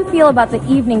 And how do you feel about the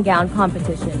evening gown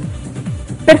competition?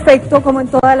 Perfecto, como en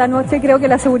toda la noche, creo que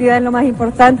la seguridad es lo más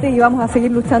importante y vamos a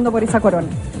seguir luchando por esa corona.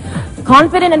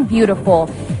 Confident and beautiful.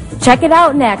 Check it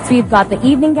out next. We've got the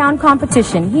evening gown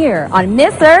competition here on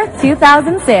Miss Earth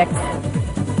 2006.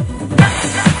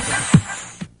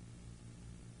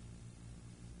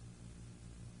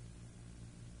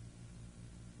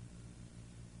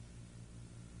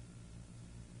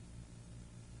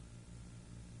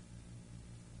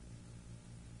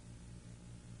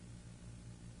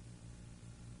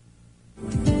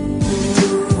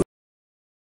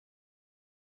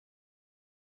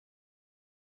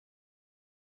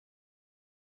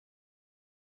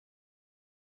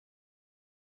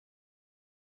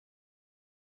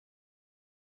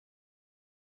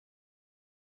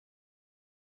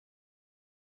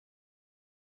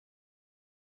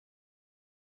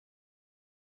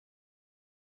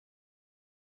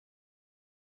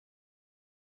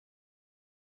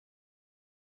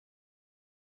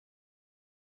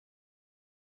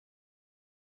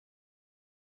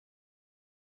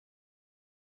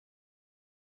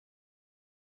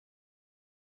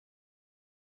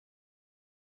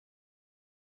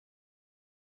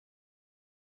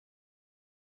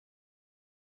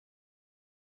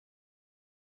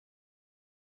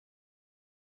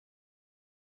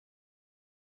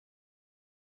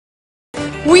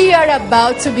 We are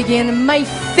about to begin my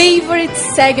favorite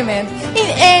segment in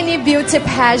any beauty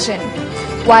pageant.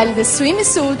 While the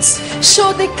swimsuits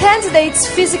show the candidates'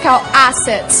 physical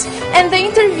assets and the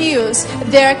interviews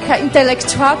their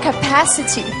intellectual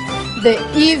capacity, the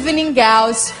evening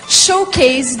gowns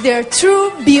showcase their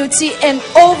true beauty and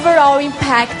overall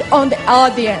impact on the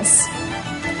audience.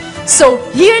 So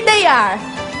here they are,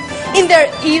 in their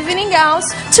evening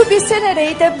gowns, to be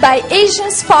serenaded by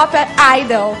Asian's pop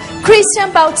idol,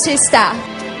 Christian Bautista.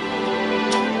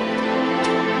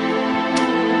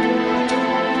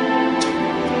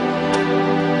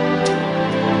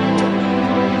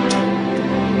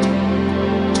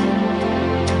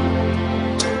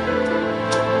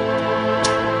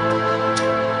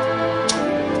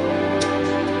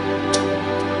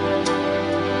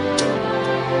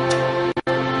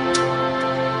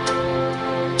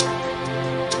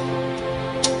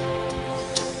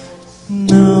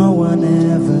 No one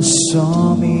ever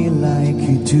saw me like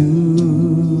you do.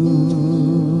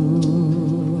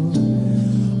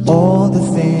 All the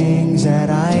things that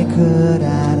I could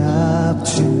add up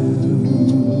to,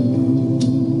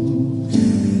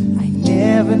 I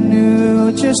never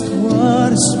knew just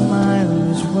what a smile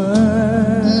was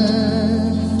worth.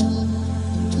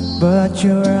 But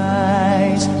your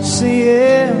eyes say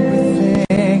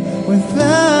everything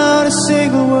without a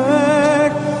single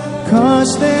word.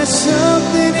 'Cause there's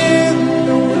something in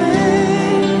the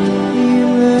way you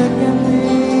look at me.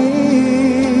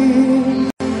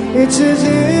 It's as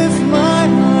if my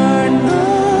heart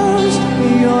knows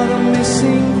you're the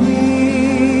missing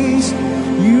piece.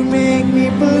 You make me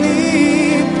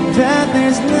believe that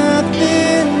there's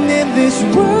nothing in this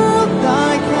world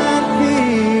I can't be.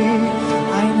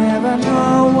 I never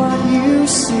know what you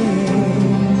see,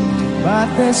 but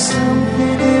there's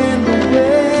something in the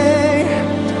way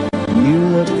you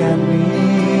look at me.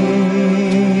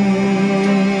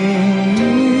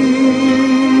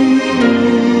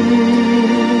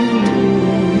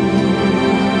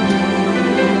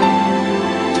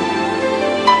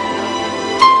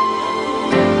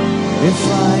 If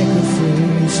I could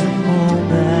freeze a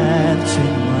moment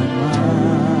in my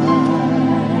mind,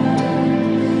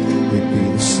 it'd be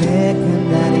the second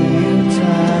that you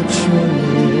touch your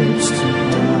lips tonight.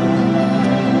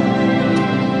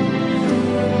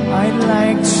 I'd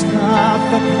like to stop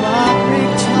the clock,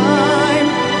 make time,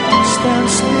 and stand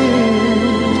still.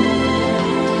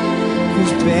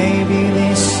 'Cause baby,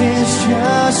 this is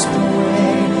just the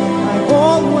way I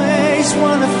always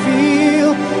wanna feel.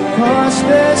 'Cause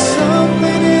there's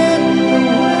something in the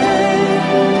way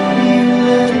you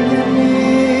look at me.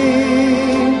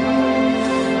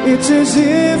 It's as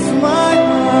if my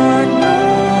heart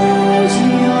knows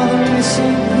you're the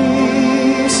missing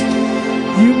piece.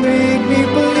 You make me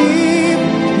believe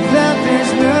that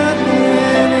there's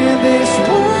nothing in this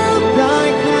world I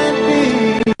can't be.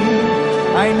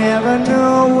 I never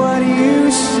know what you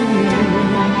see,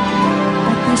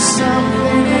 but there's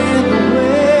something in the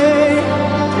way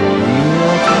you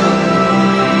look at me.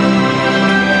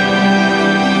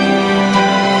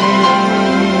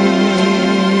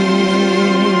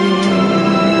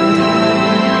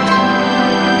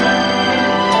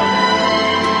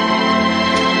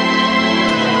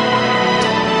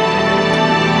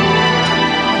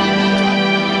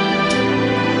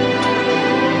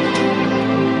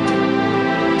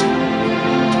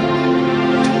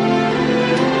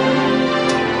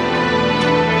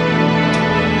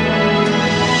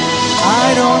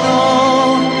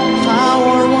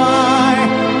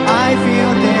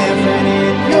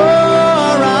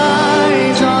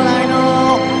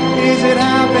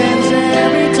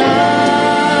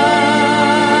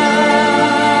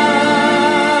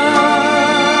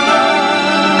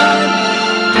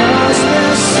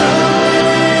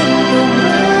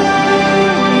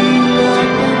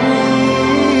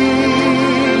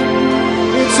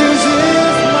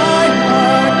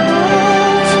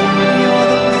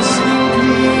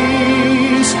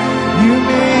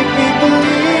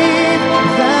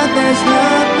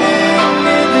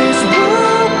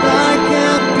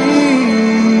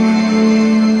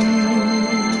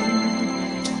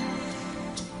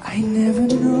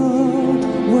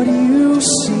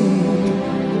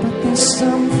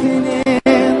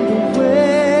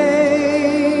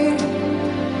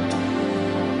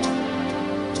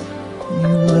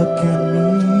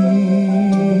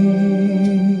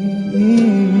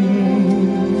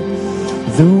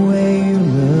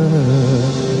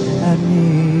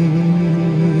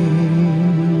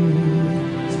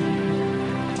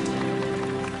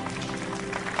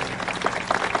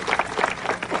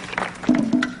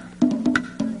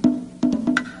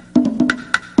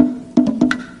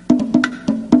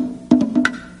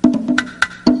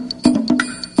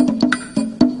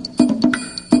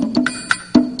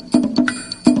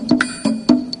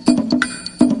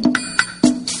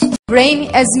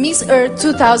 reign as Miss Earth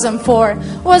 2004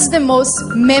 was the most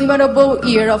memorable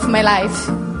year of my life.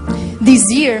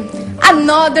 This year,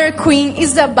 another queen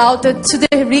is about to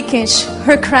relinquish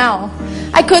her crown.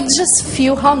 I could just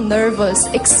feel how nervous,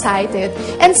 excited,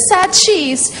 and sad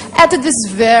she is at this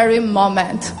very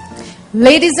moment.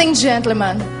 Ladies and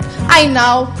gentlemen, I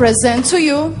now present to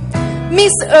you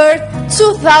Miss Earth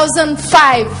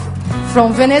 2005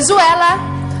 from Venezuela,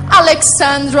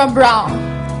 Alexandra Brown.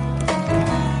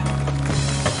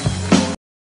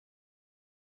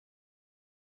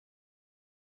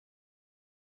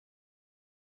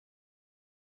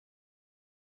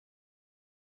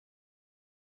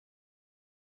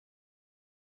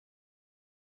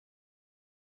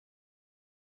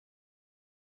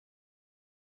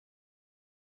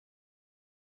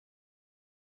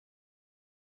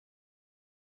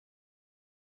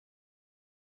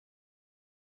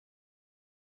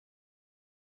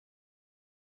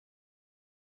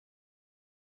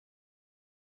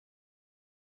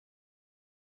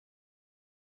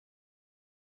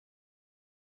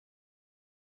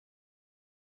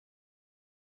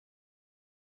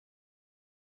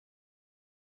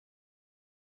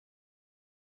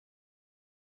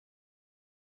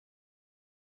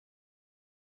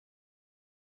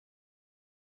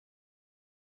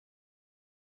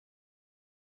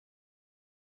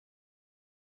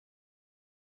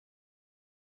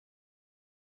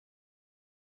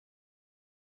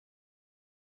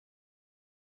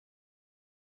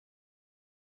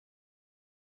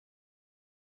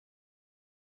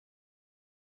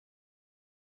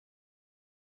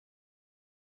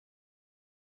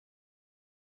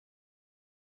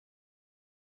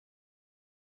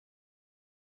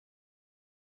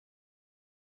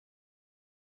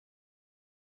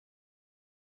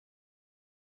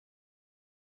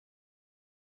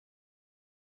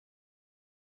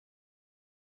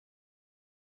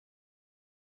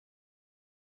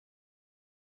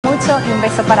 Mucho y un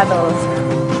beso para todos.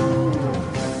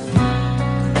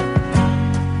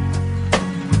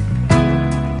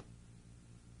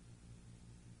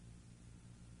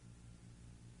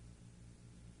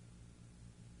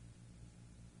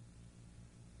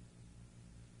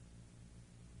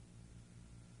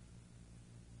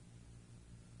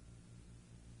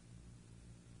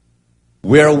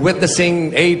 We are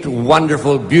witnessing 8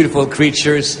 wonderful, beautiful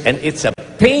creatures, and it's a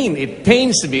pain. It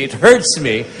pains me, it hurts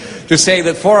me to say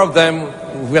that 4 of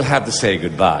them will have to say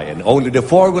goodbye, and only the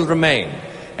 4 will remain.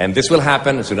 And this will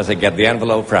happen as soon as I get the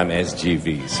envelope from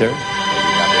SGV. Sir?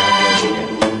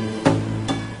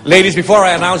 Ladies, before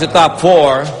I announce the top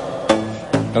 4,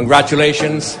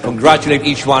 congratulations. Congratulate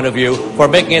each one of you for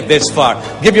making it this far.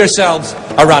 Give yourselves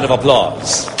a round of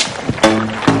applause.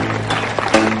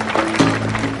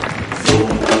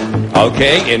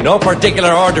 Okay, in no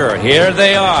particular order, here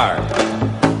they are.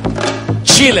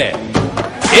 Chile,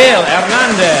 Il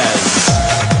Hernandez.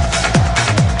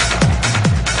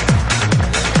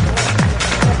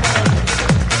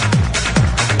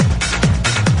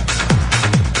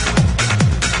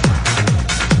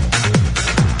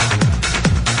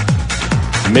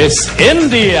 Miss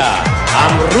India,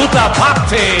 Amruta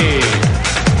Bhakti.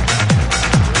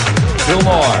 2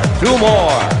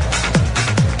 more.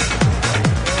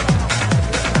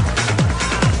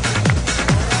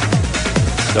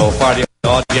 So far, the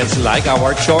audience like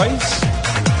our choice.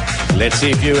 Let's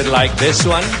see if you would like this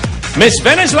one. Miss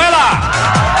Venezuela!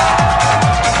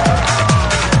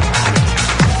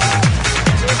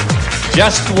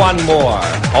 Just one more.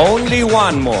 Only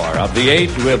one more of the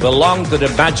 8 will belong to the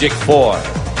Magic 4.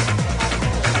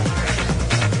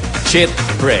 Chit,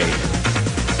 pray.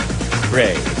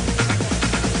 Pray.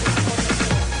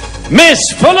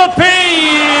 Miss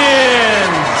Philippines!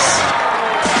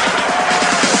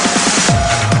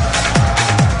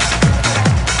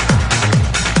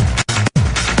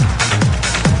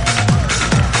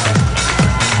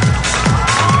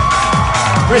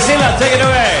 Priscilla, take it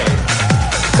away.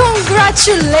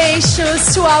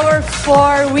 Congratulations to our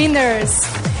 4 winners.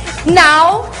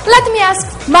 Now, let me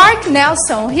ask Mark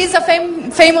Nelson. He's a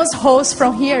famous host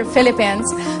from here, Philippines.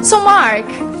 So, Mark,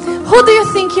 who do you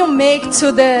think you make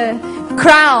to the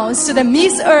crowns, to the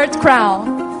Miss Earth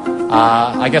crown?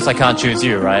 I guess I can't choose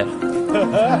you, right?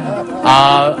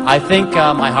 I think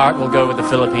my heart will go with the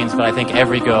Philippines, but I think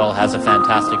every girl has a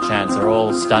fantastic chance. They're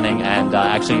all stunning, and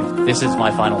actually, this is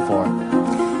my final 4.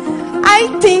 I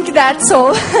think that's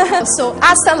all. So,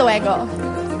 hasta luego.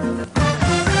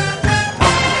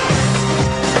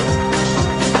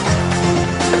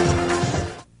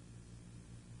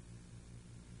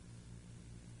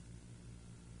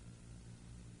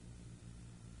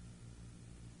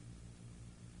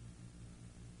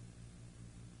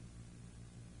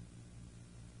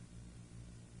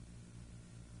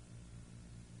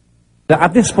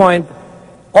 At this point,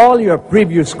 all your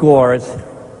previous scores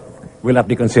will not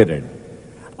be considered.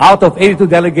 Out of 82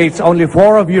 delegates, only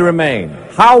 4 of you remain.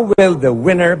 How will the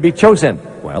winner be chosen?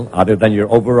 Well, other than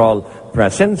your overall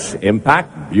presence,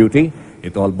 impact, beauty,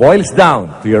 it all boils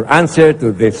down to your answer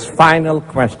to this final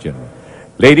question.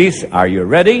 Ladies, are you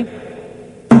ready?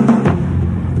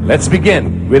 Let's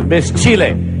begin with Miss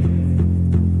Chile.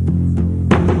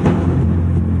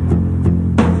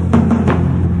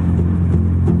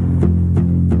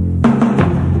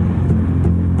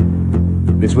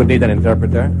 This would need an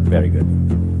interpreter. Very good.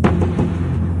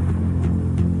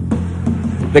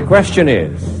 The question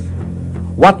is,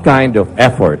 what kind of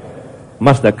effort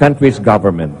must the country's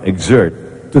government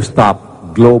exert to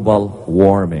stop global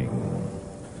warming?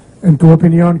 En tu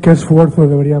opinión, ¿qué esfuerzo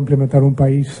debería implementar un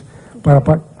país para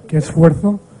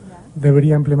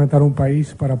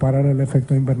parar el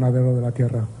efecto invernadero de la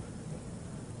Tierra?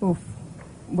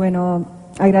 Bueno,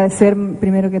 agradecer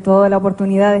primero que todo la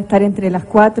oportunidad de estar entre las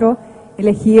 4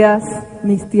 elegidas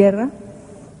Miss Tierra.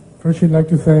 First, I'd like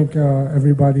to thank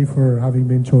everybody for having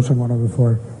been chosen one of the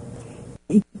 4.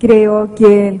 Y creo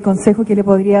que el consejo que le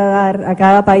podría dar a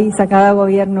cada país, a cada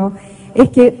gobierno, es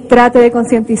que trate de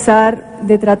concientizar,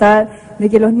 de tratar de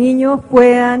que los niños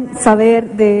puedan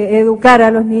saber, de educar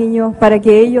a los niños para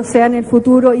que ellos sean el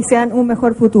futuro y sean un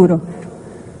mejor futuro.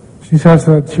 She says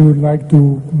that she would like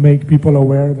to make people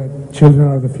aware that children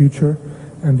are the future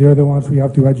and they're the ones we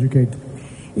have to educate.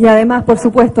 Y además, por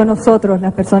supuesto, nosotros,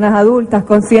 las personas adultas,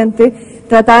 conscientes,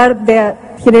 tratar de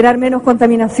generar menos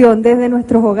contaminación desde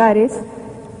nuestros hogares.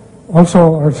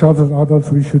 Also, ourselves as adults,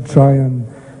 we should try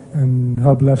and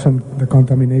help lessen the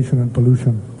contamination and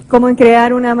pollution. Como en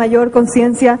crear una mayor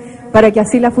conciencia para que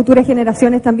así las futuras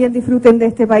generaciones también disfruten de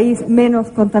este país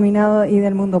menos contaminado y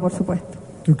del mundo, por supuesto.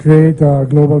 To create a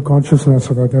global consciousness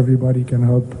so that everybody can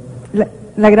help.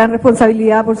 La gran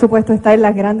responsabilidad, por supuesto, está en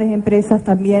las grandes empresas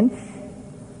también.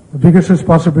 The biggest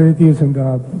responsibility is in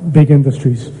the big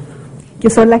industries. Que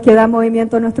son las que dan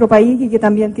movimiento a nuestro país y que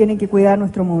también tienen que cuidar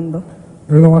nuestro mundo.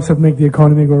 They're the ones that make the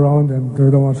economy go round, and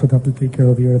they're the ones that have to take care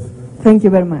of the earth. Thank you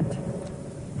very much.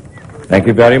 Thank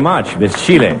you very much, Miss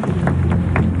Chile.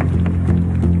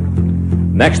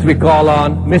 Next we call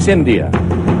on Miss India.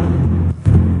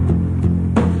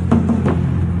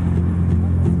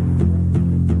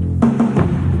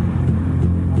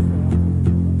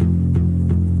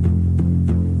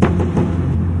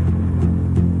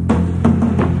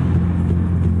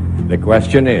 The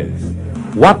question is,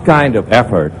 what kind of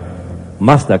effort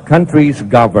must a country's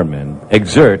government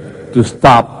exert to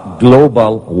stop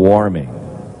global warming?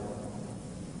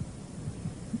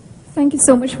 Thank you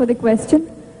so much for the question.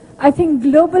 I think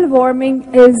global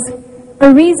warming is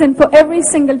a reason for every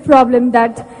single problem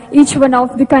that each one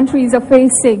of the countries are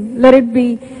facing. Let it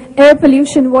be air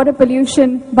pollution, water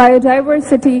pollution,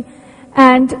 biodiversity,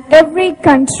 and every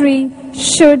country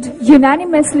should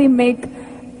unanimously make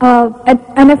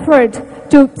an effort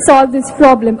to solve this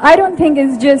problem. I don't think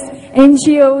it's just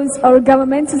NGOs or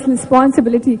government's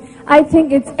responsibility. I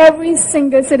think it's every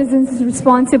single citizen's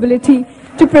responsibility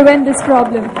to prevent this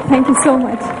problem. Thank you so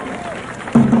much.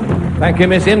 Thank you,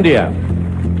 Miss India.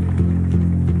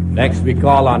 Next we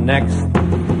call on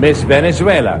Miss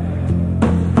Venezuela.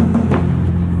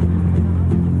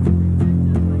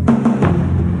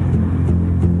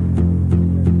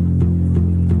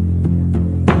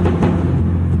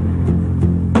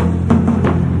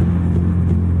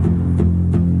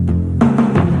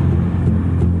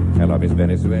 Hello, Miss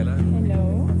Venezuela.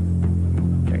 Hello.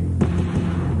 Okay.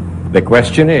 The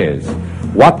question is,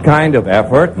 what kind of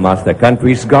effort must the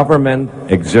country's government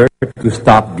exert to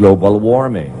stop global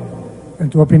warming? En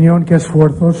tu opinión, ¿qué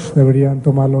esfuerzos deberían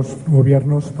tomar los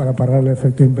gobiernos para parar el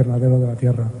efecto invernadero de la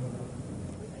Tierra?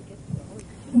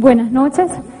 Buenas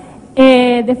noches.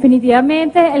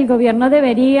 Definitivamente el gobierno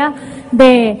debería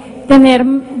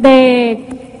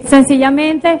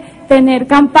sencillamente tener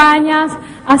campañas,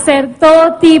 hacer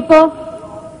todo tipo.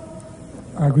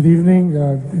 Good evening.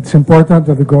 It's important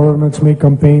that the governments make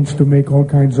campaigns to make all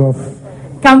kinds of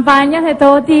Campañas de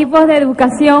todo tipo de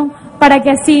educación para que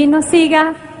así no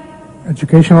siga,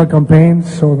 educational campaigns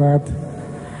so that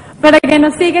para que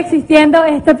no siga existiendo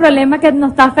este problema que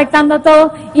nos está afectando a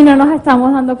todos y no nos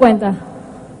estamos dando cuenta.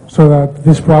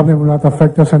 this problem will not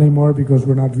affect us anymore because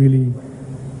we're not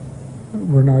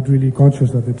really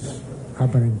conscious that it's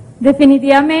happening.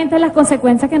 Definitivamente las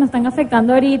consecuencias que nos están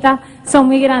afectando ahorita son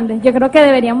muy grandes. Yo creo que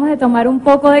deberíamos de tomar un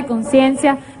poco de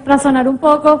conciencia, razonar un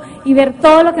poco y ver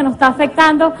todo lo que nos está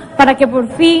afectando para que por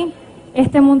fin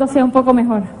este mundo sea un poco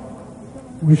mejor.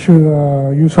 We should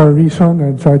use our reason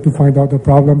and try to find out the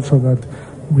problem so that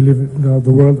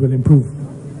the world will improve.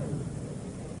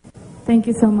 Thank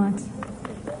you so much.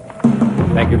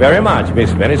 Thank you very much,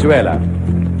 Miss Venezuela.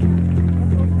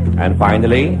 And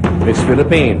finally, Miss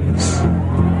Philippines.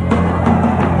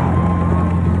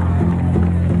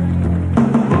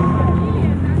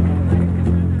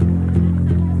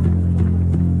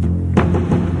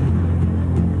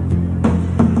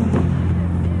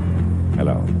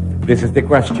 Hello. This is the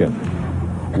question.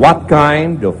 What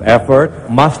kind of effort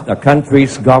must a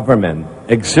country's government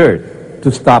exert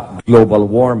to stop global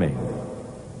warming?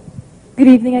 Good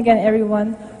evening again,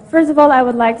 everyone. First of all, I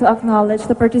would like to acknowledge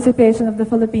the participation of the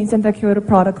Philippines in the Kyoto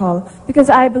Protocol, because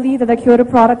I believe that the Kyoto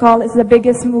Protocol is the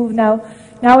biggest move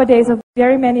nowadays of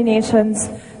very many nations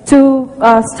to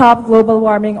stop global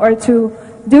warming or to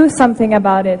do something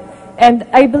about it. And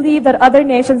I believe that other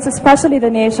nations, especially the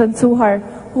nations who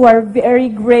are very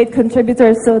great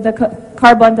contributors to the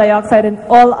carbon dioxide and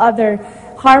all other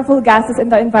harmful gases in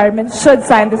the environment, should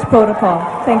sign this protocol.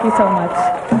 Thank you so much.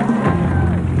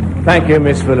 Thank you,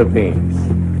 Miss Philippines.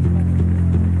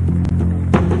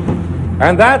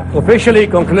 And that officially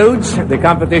concludes the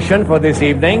competition for this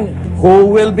evening. Who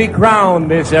will be crowned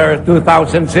Miss Earth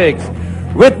 2006?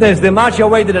 Witness the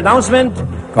much-awaited announcement,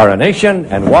 coronation,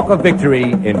 and walk of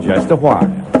victory in just a while.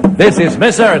 This is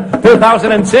Miss Earth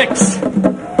 2006.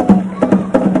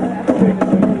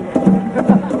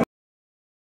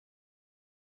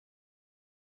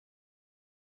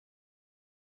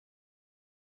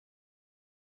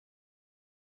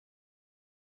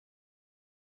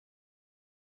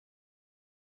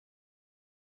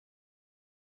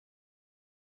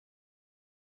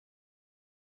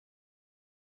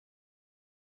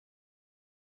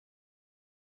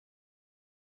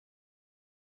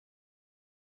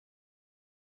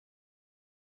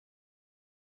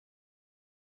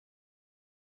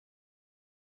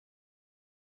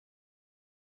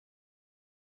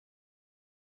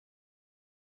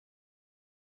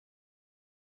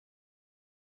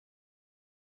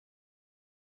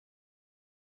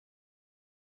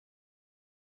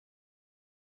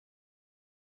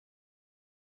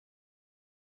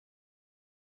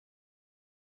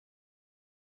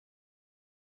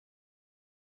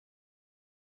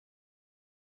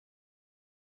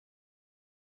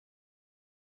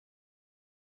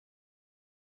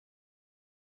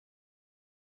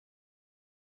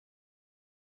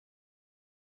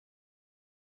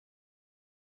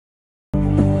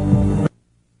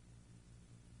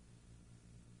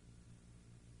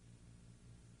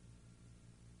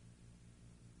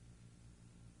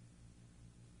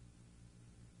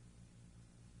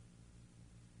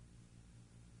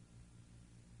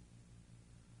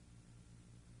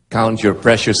 Count your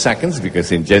precious seconds,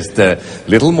 because in just a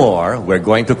little more, we're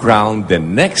going to crown the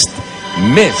next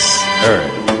Miss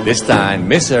Earth. This time,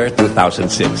 Miss Earth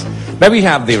 2006. May we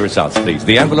have the results, please?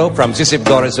 The envelope from Sisip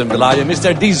Torres and Belayo,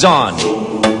 Mr. Dizon.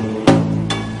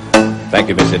 Thank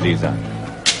you, Mr. Dizon.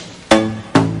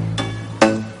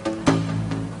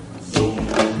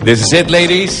 This is it,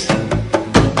 ladies.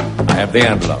 I have the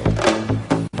envelope.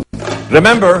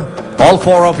 Remember, all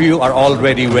four of you are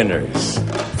already winners.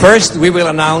 First, we will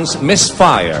announce Miss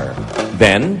Fire,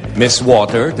 then Miss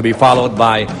Water, to be followed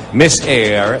by Miss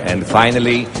Air, and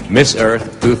finally, Miss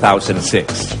Earth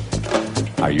 2006.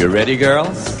 Are you ready,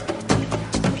 girls?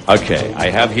 Okay,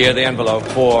 I have here the envelope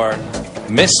for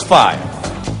Miss Fire.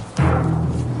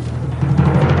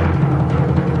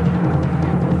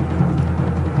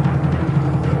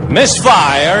 Miss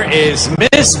Fire is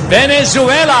Miss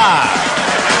Venezuela,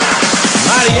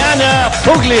 Mariana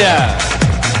Puglia.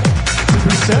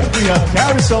 We have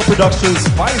Carousel Productions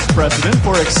Vice President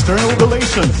for External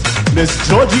Relations, Ms.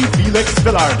 Georgie Felix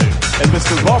Velarde, and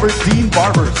Mr. Robert Dean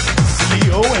Barbers,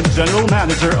 CEO and General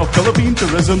Manager of Philippine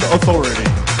Tourism Authority.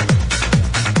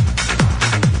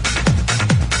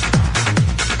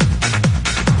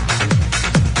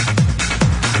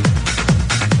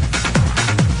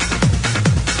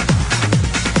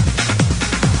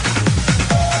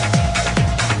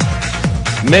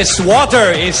 Miss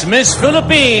Water is Miss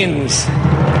Philippines,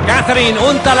 Catherine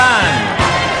Untalan.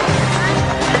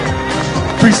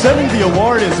 Presenting the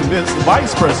award is Ms.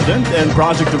 Vice President and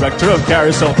Project Director of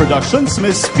Carousel Productions,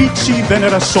 Ms. Pichi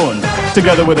Veneracion,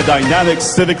 together with a dynamic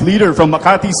civic leader from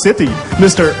Makati City,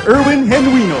 Mr. Erwin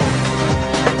Genuino.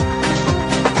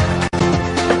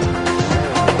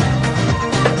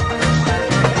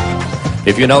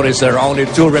 If you notice, there are only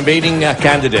two remaining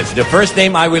candidates. The first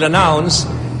name I will announce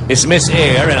is Miss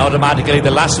Air, and automatically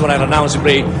the last one I'll announce will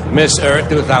be Miss Earth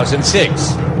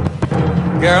 2006.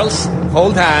 Girls,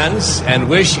 hold hands and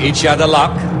wish each other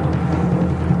luck.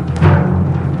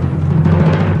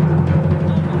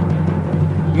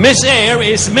 Miss Air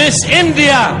is Miss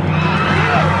India,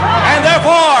 and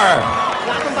therefore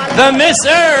The Miss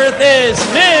Earth is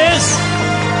Miss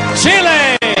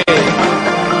Chile.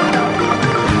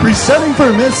 Presenting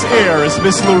for Miss Air is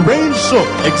Miss Lorraine Shook,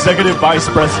 Executive Vice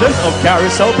President of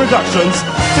Carousel Productions,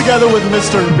 together with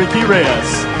Mr. Ricky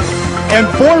Reyes. And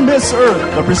for Miss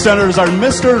Earth, the presenters are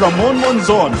Mr. Ramon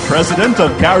Monzon, President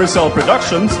of Carousel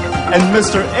Productions, and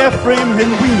Mr. Efraim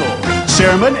Genuino,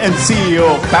 Chairman and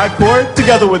CEO of PAGCOR,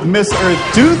 together with Miss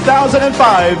Earth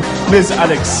 2005, Ms.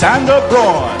 Alexandra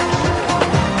Braun.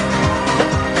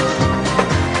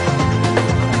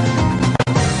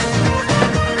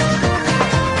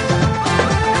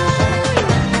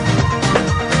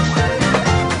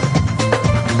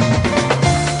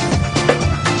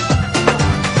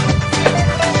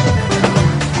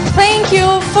 Thank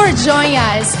you for joining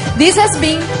us. This has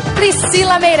been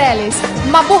Priscila Meireles.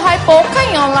 Mabuhay po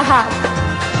kayong lahat.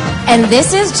 And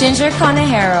this is Ginger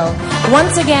Conejero.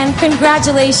 Once again,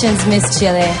 congratulations, Miss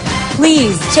Chile.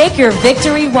 Please take your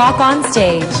victory walk on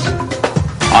stage.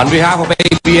 On behalf of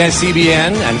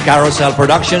ABS-CBN and Carousel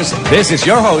Productions, this is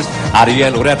your host,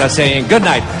 Ariel Ureta, saying good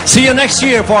night. See you next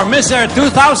year for Miss Earth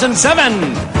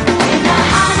 2007.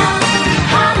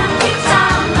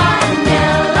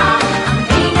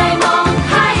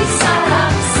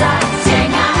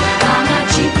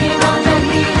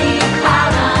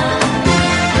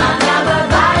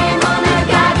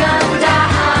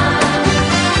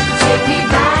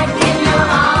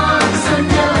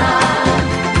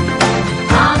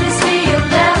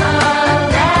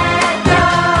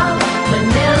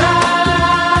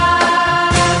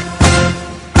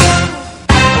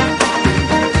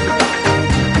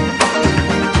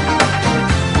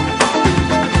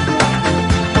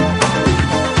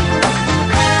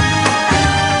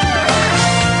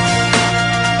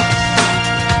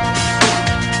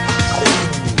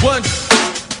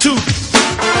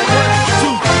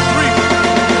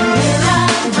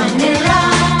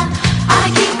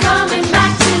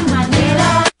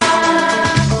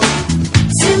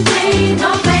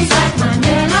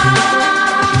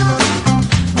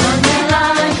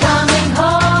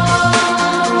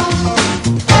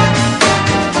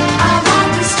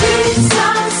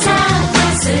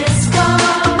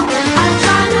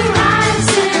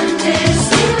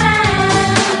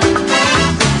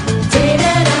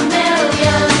 Dated a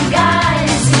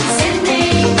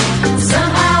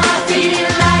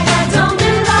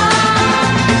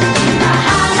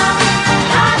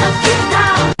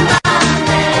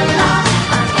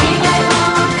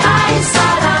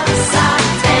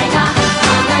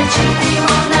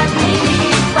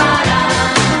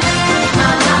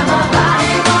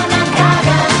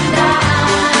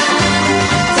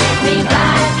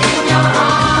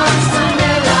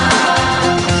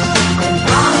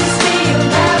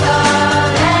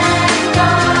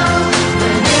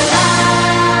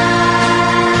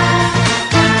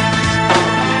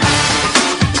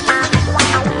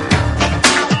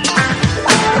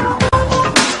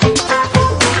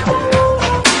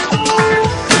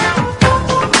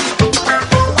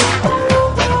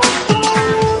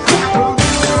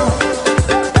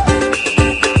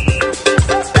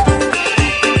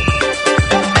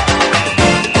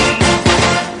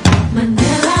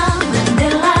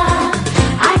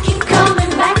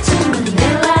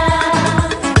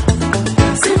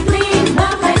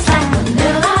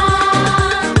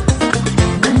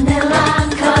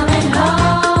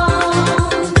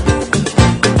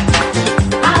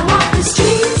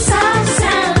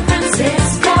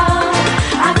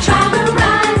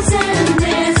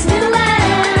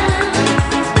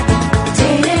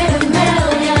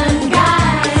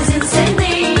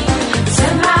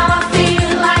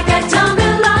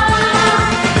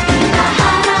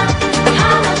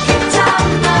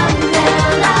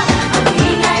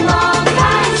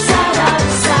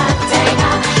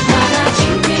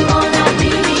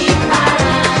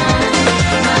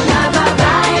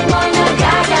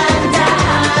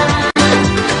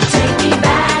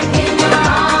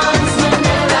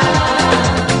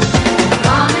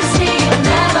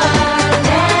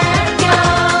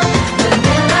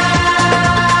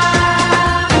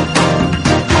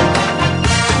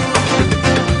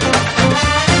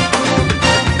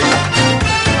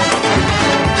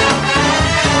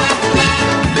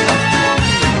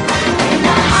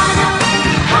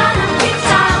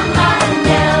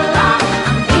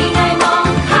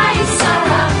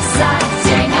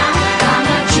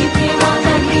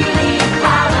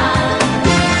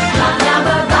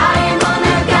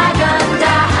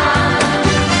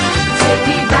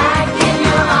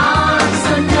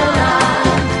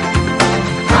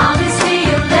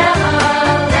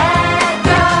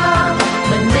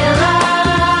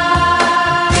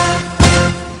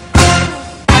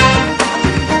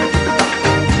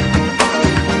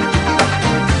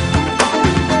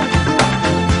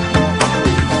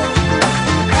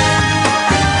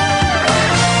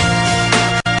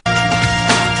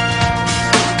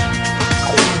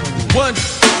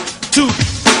to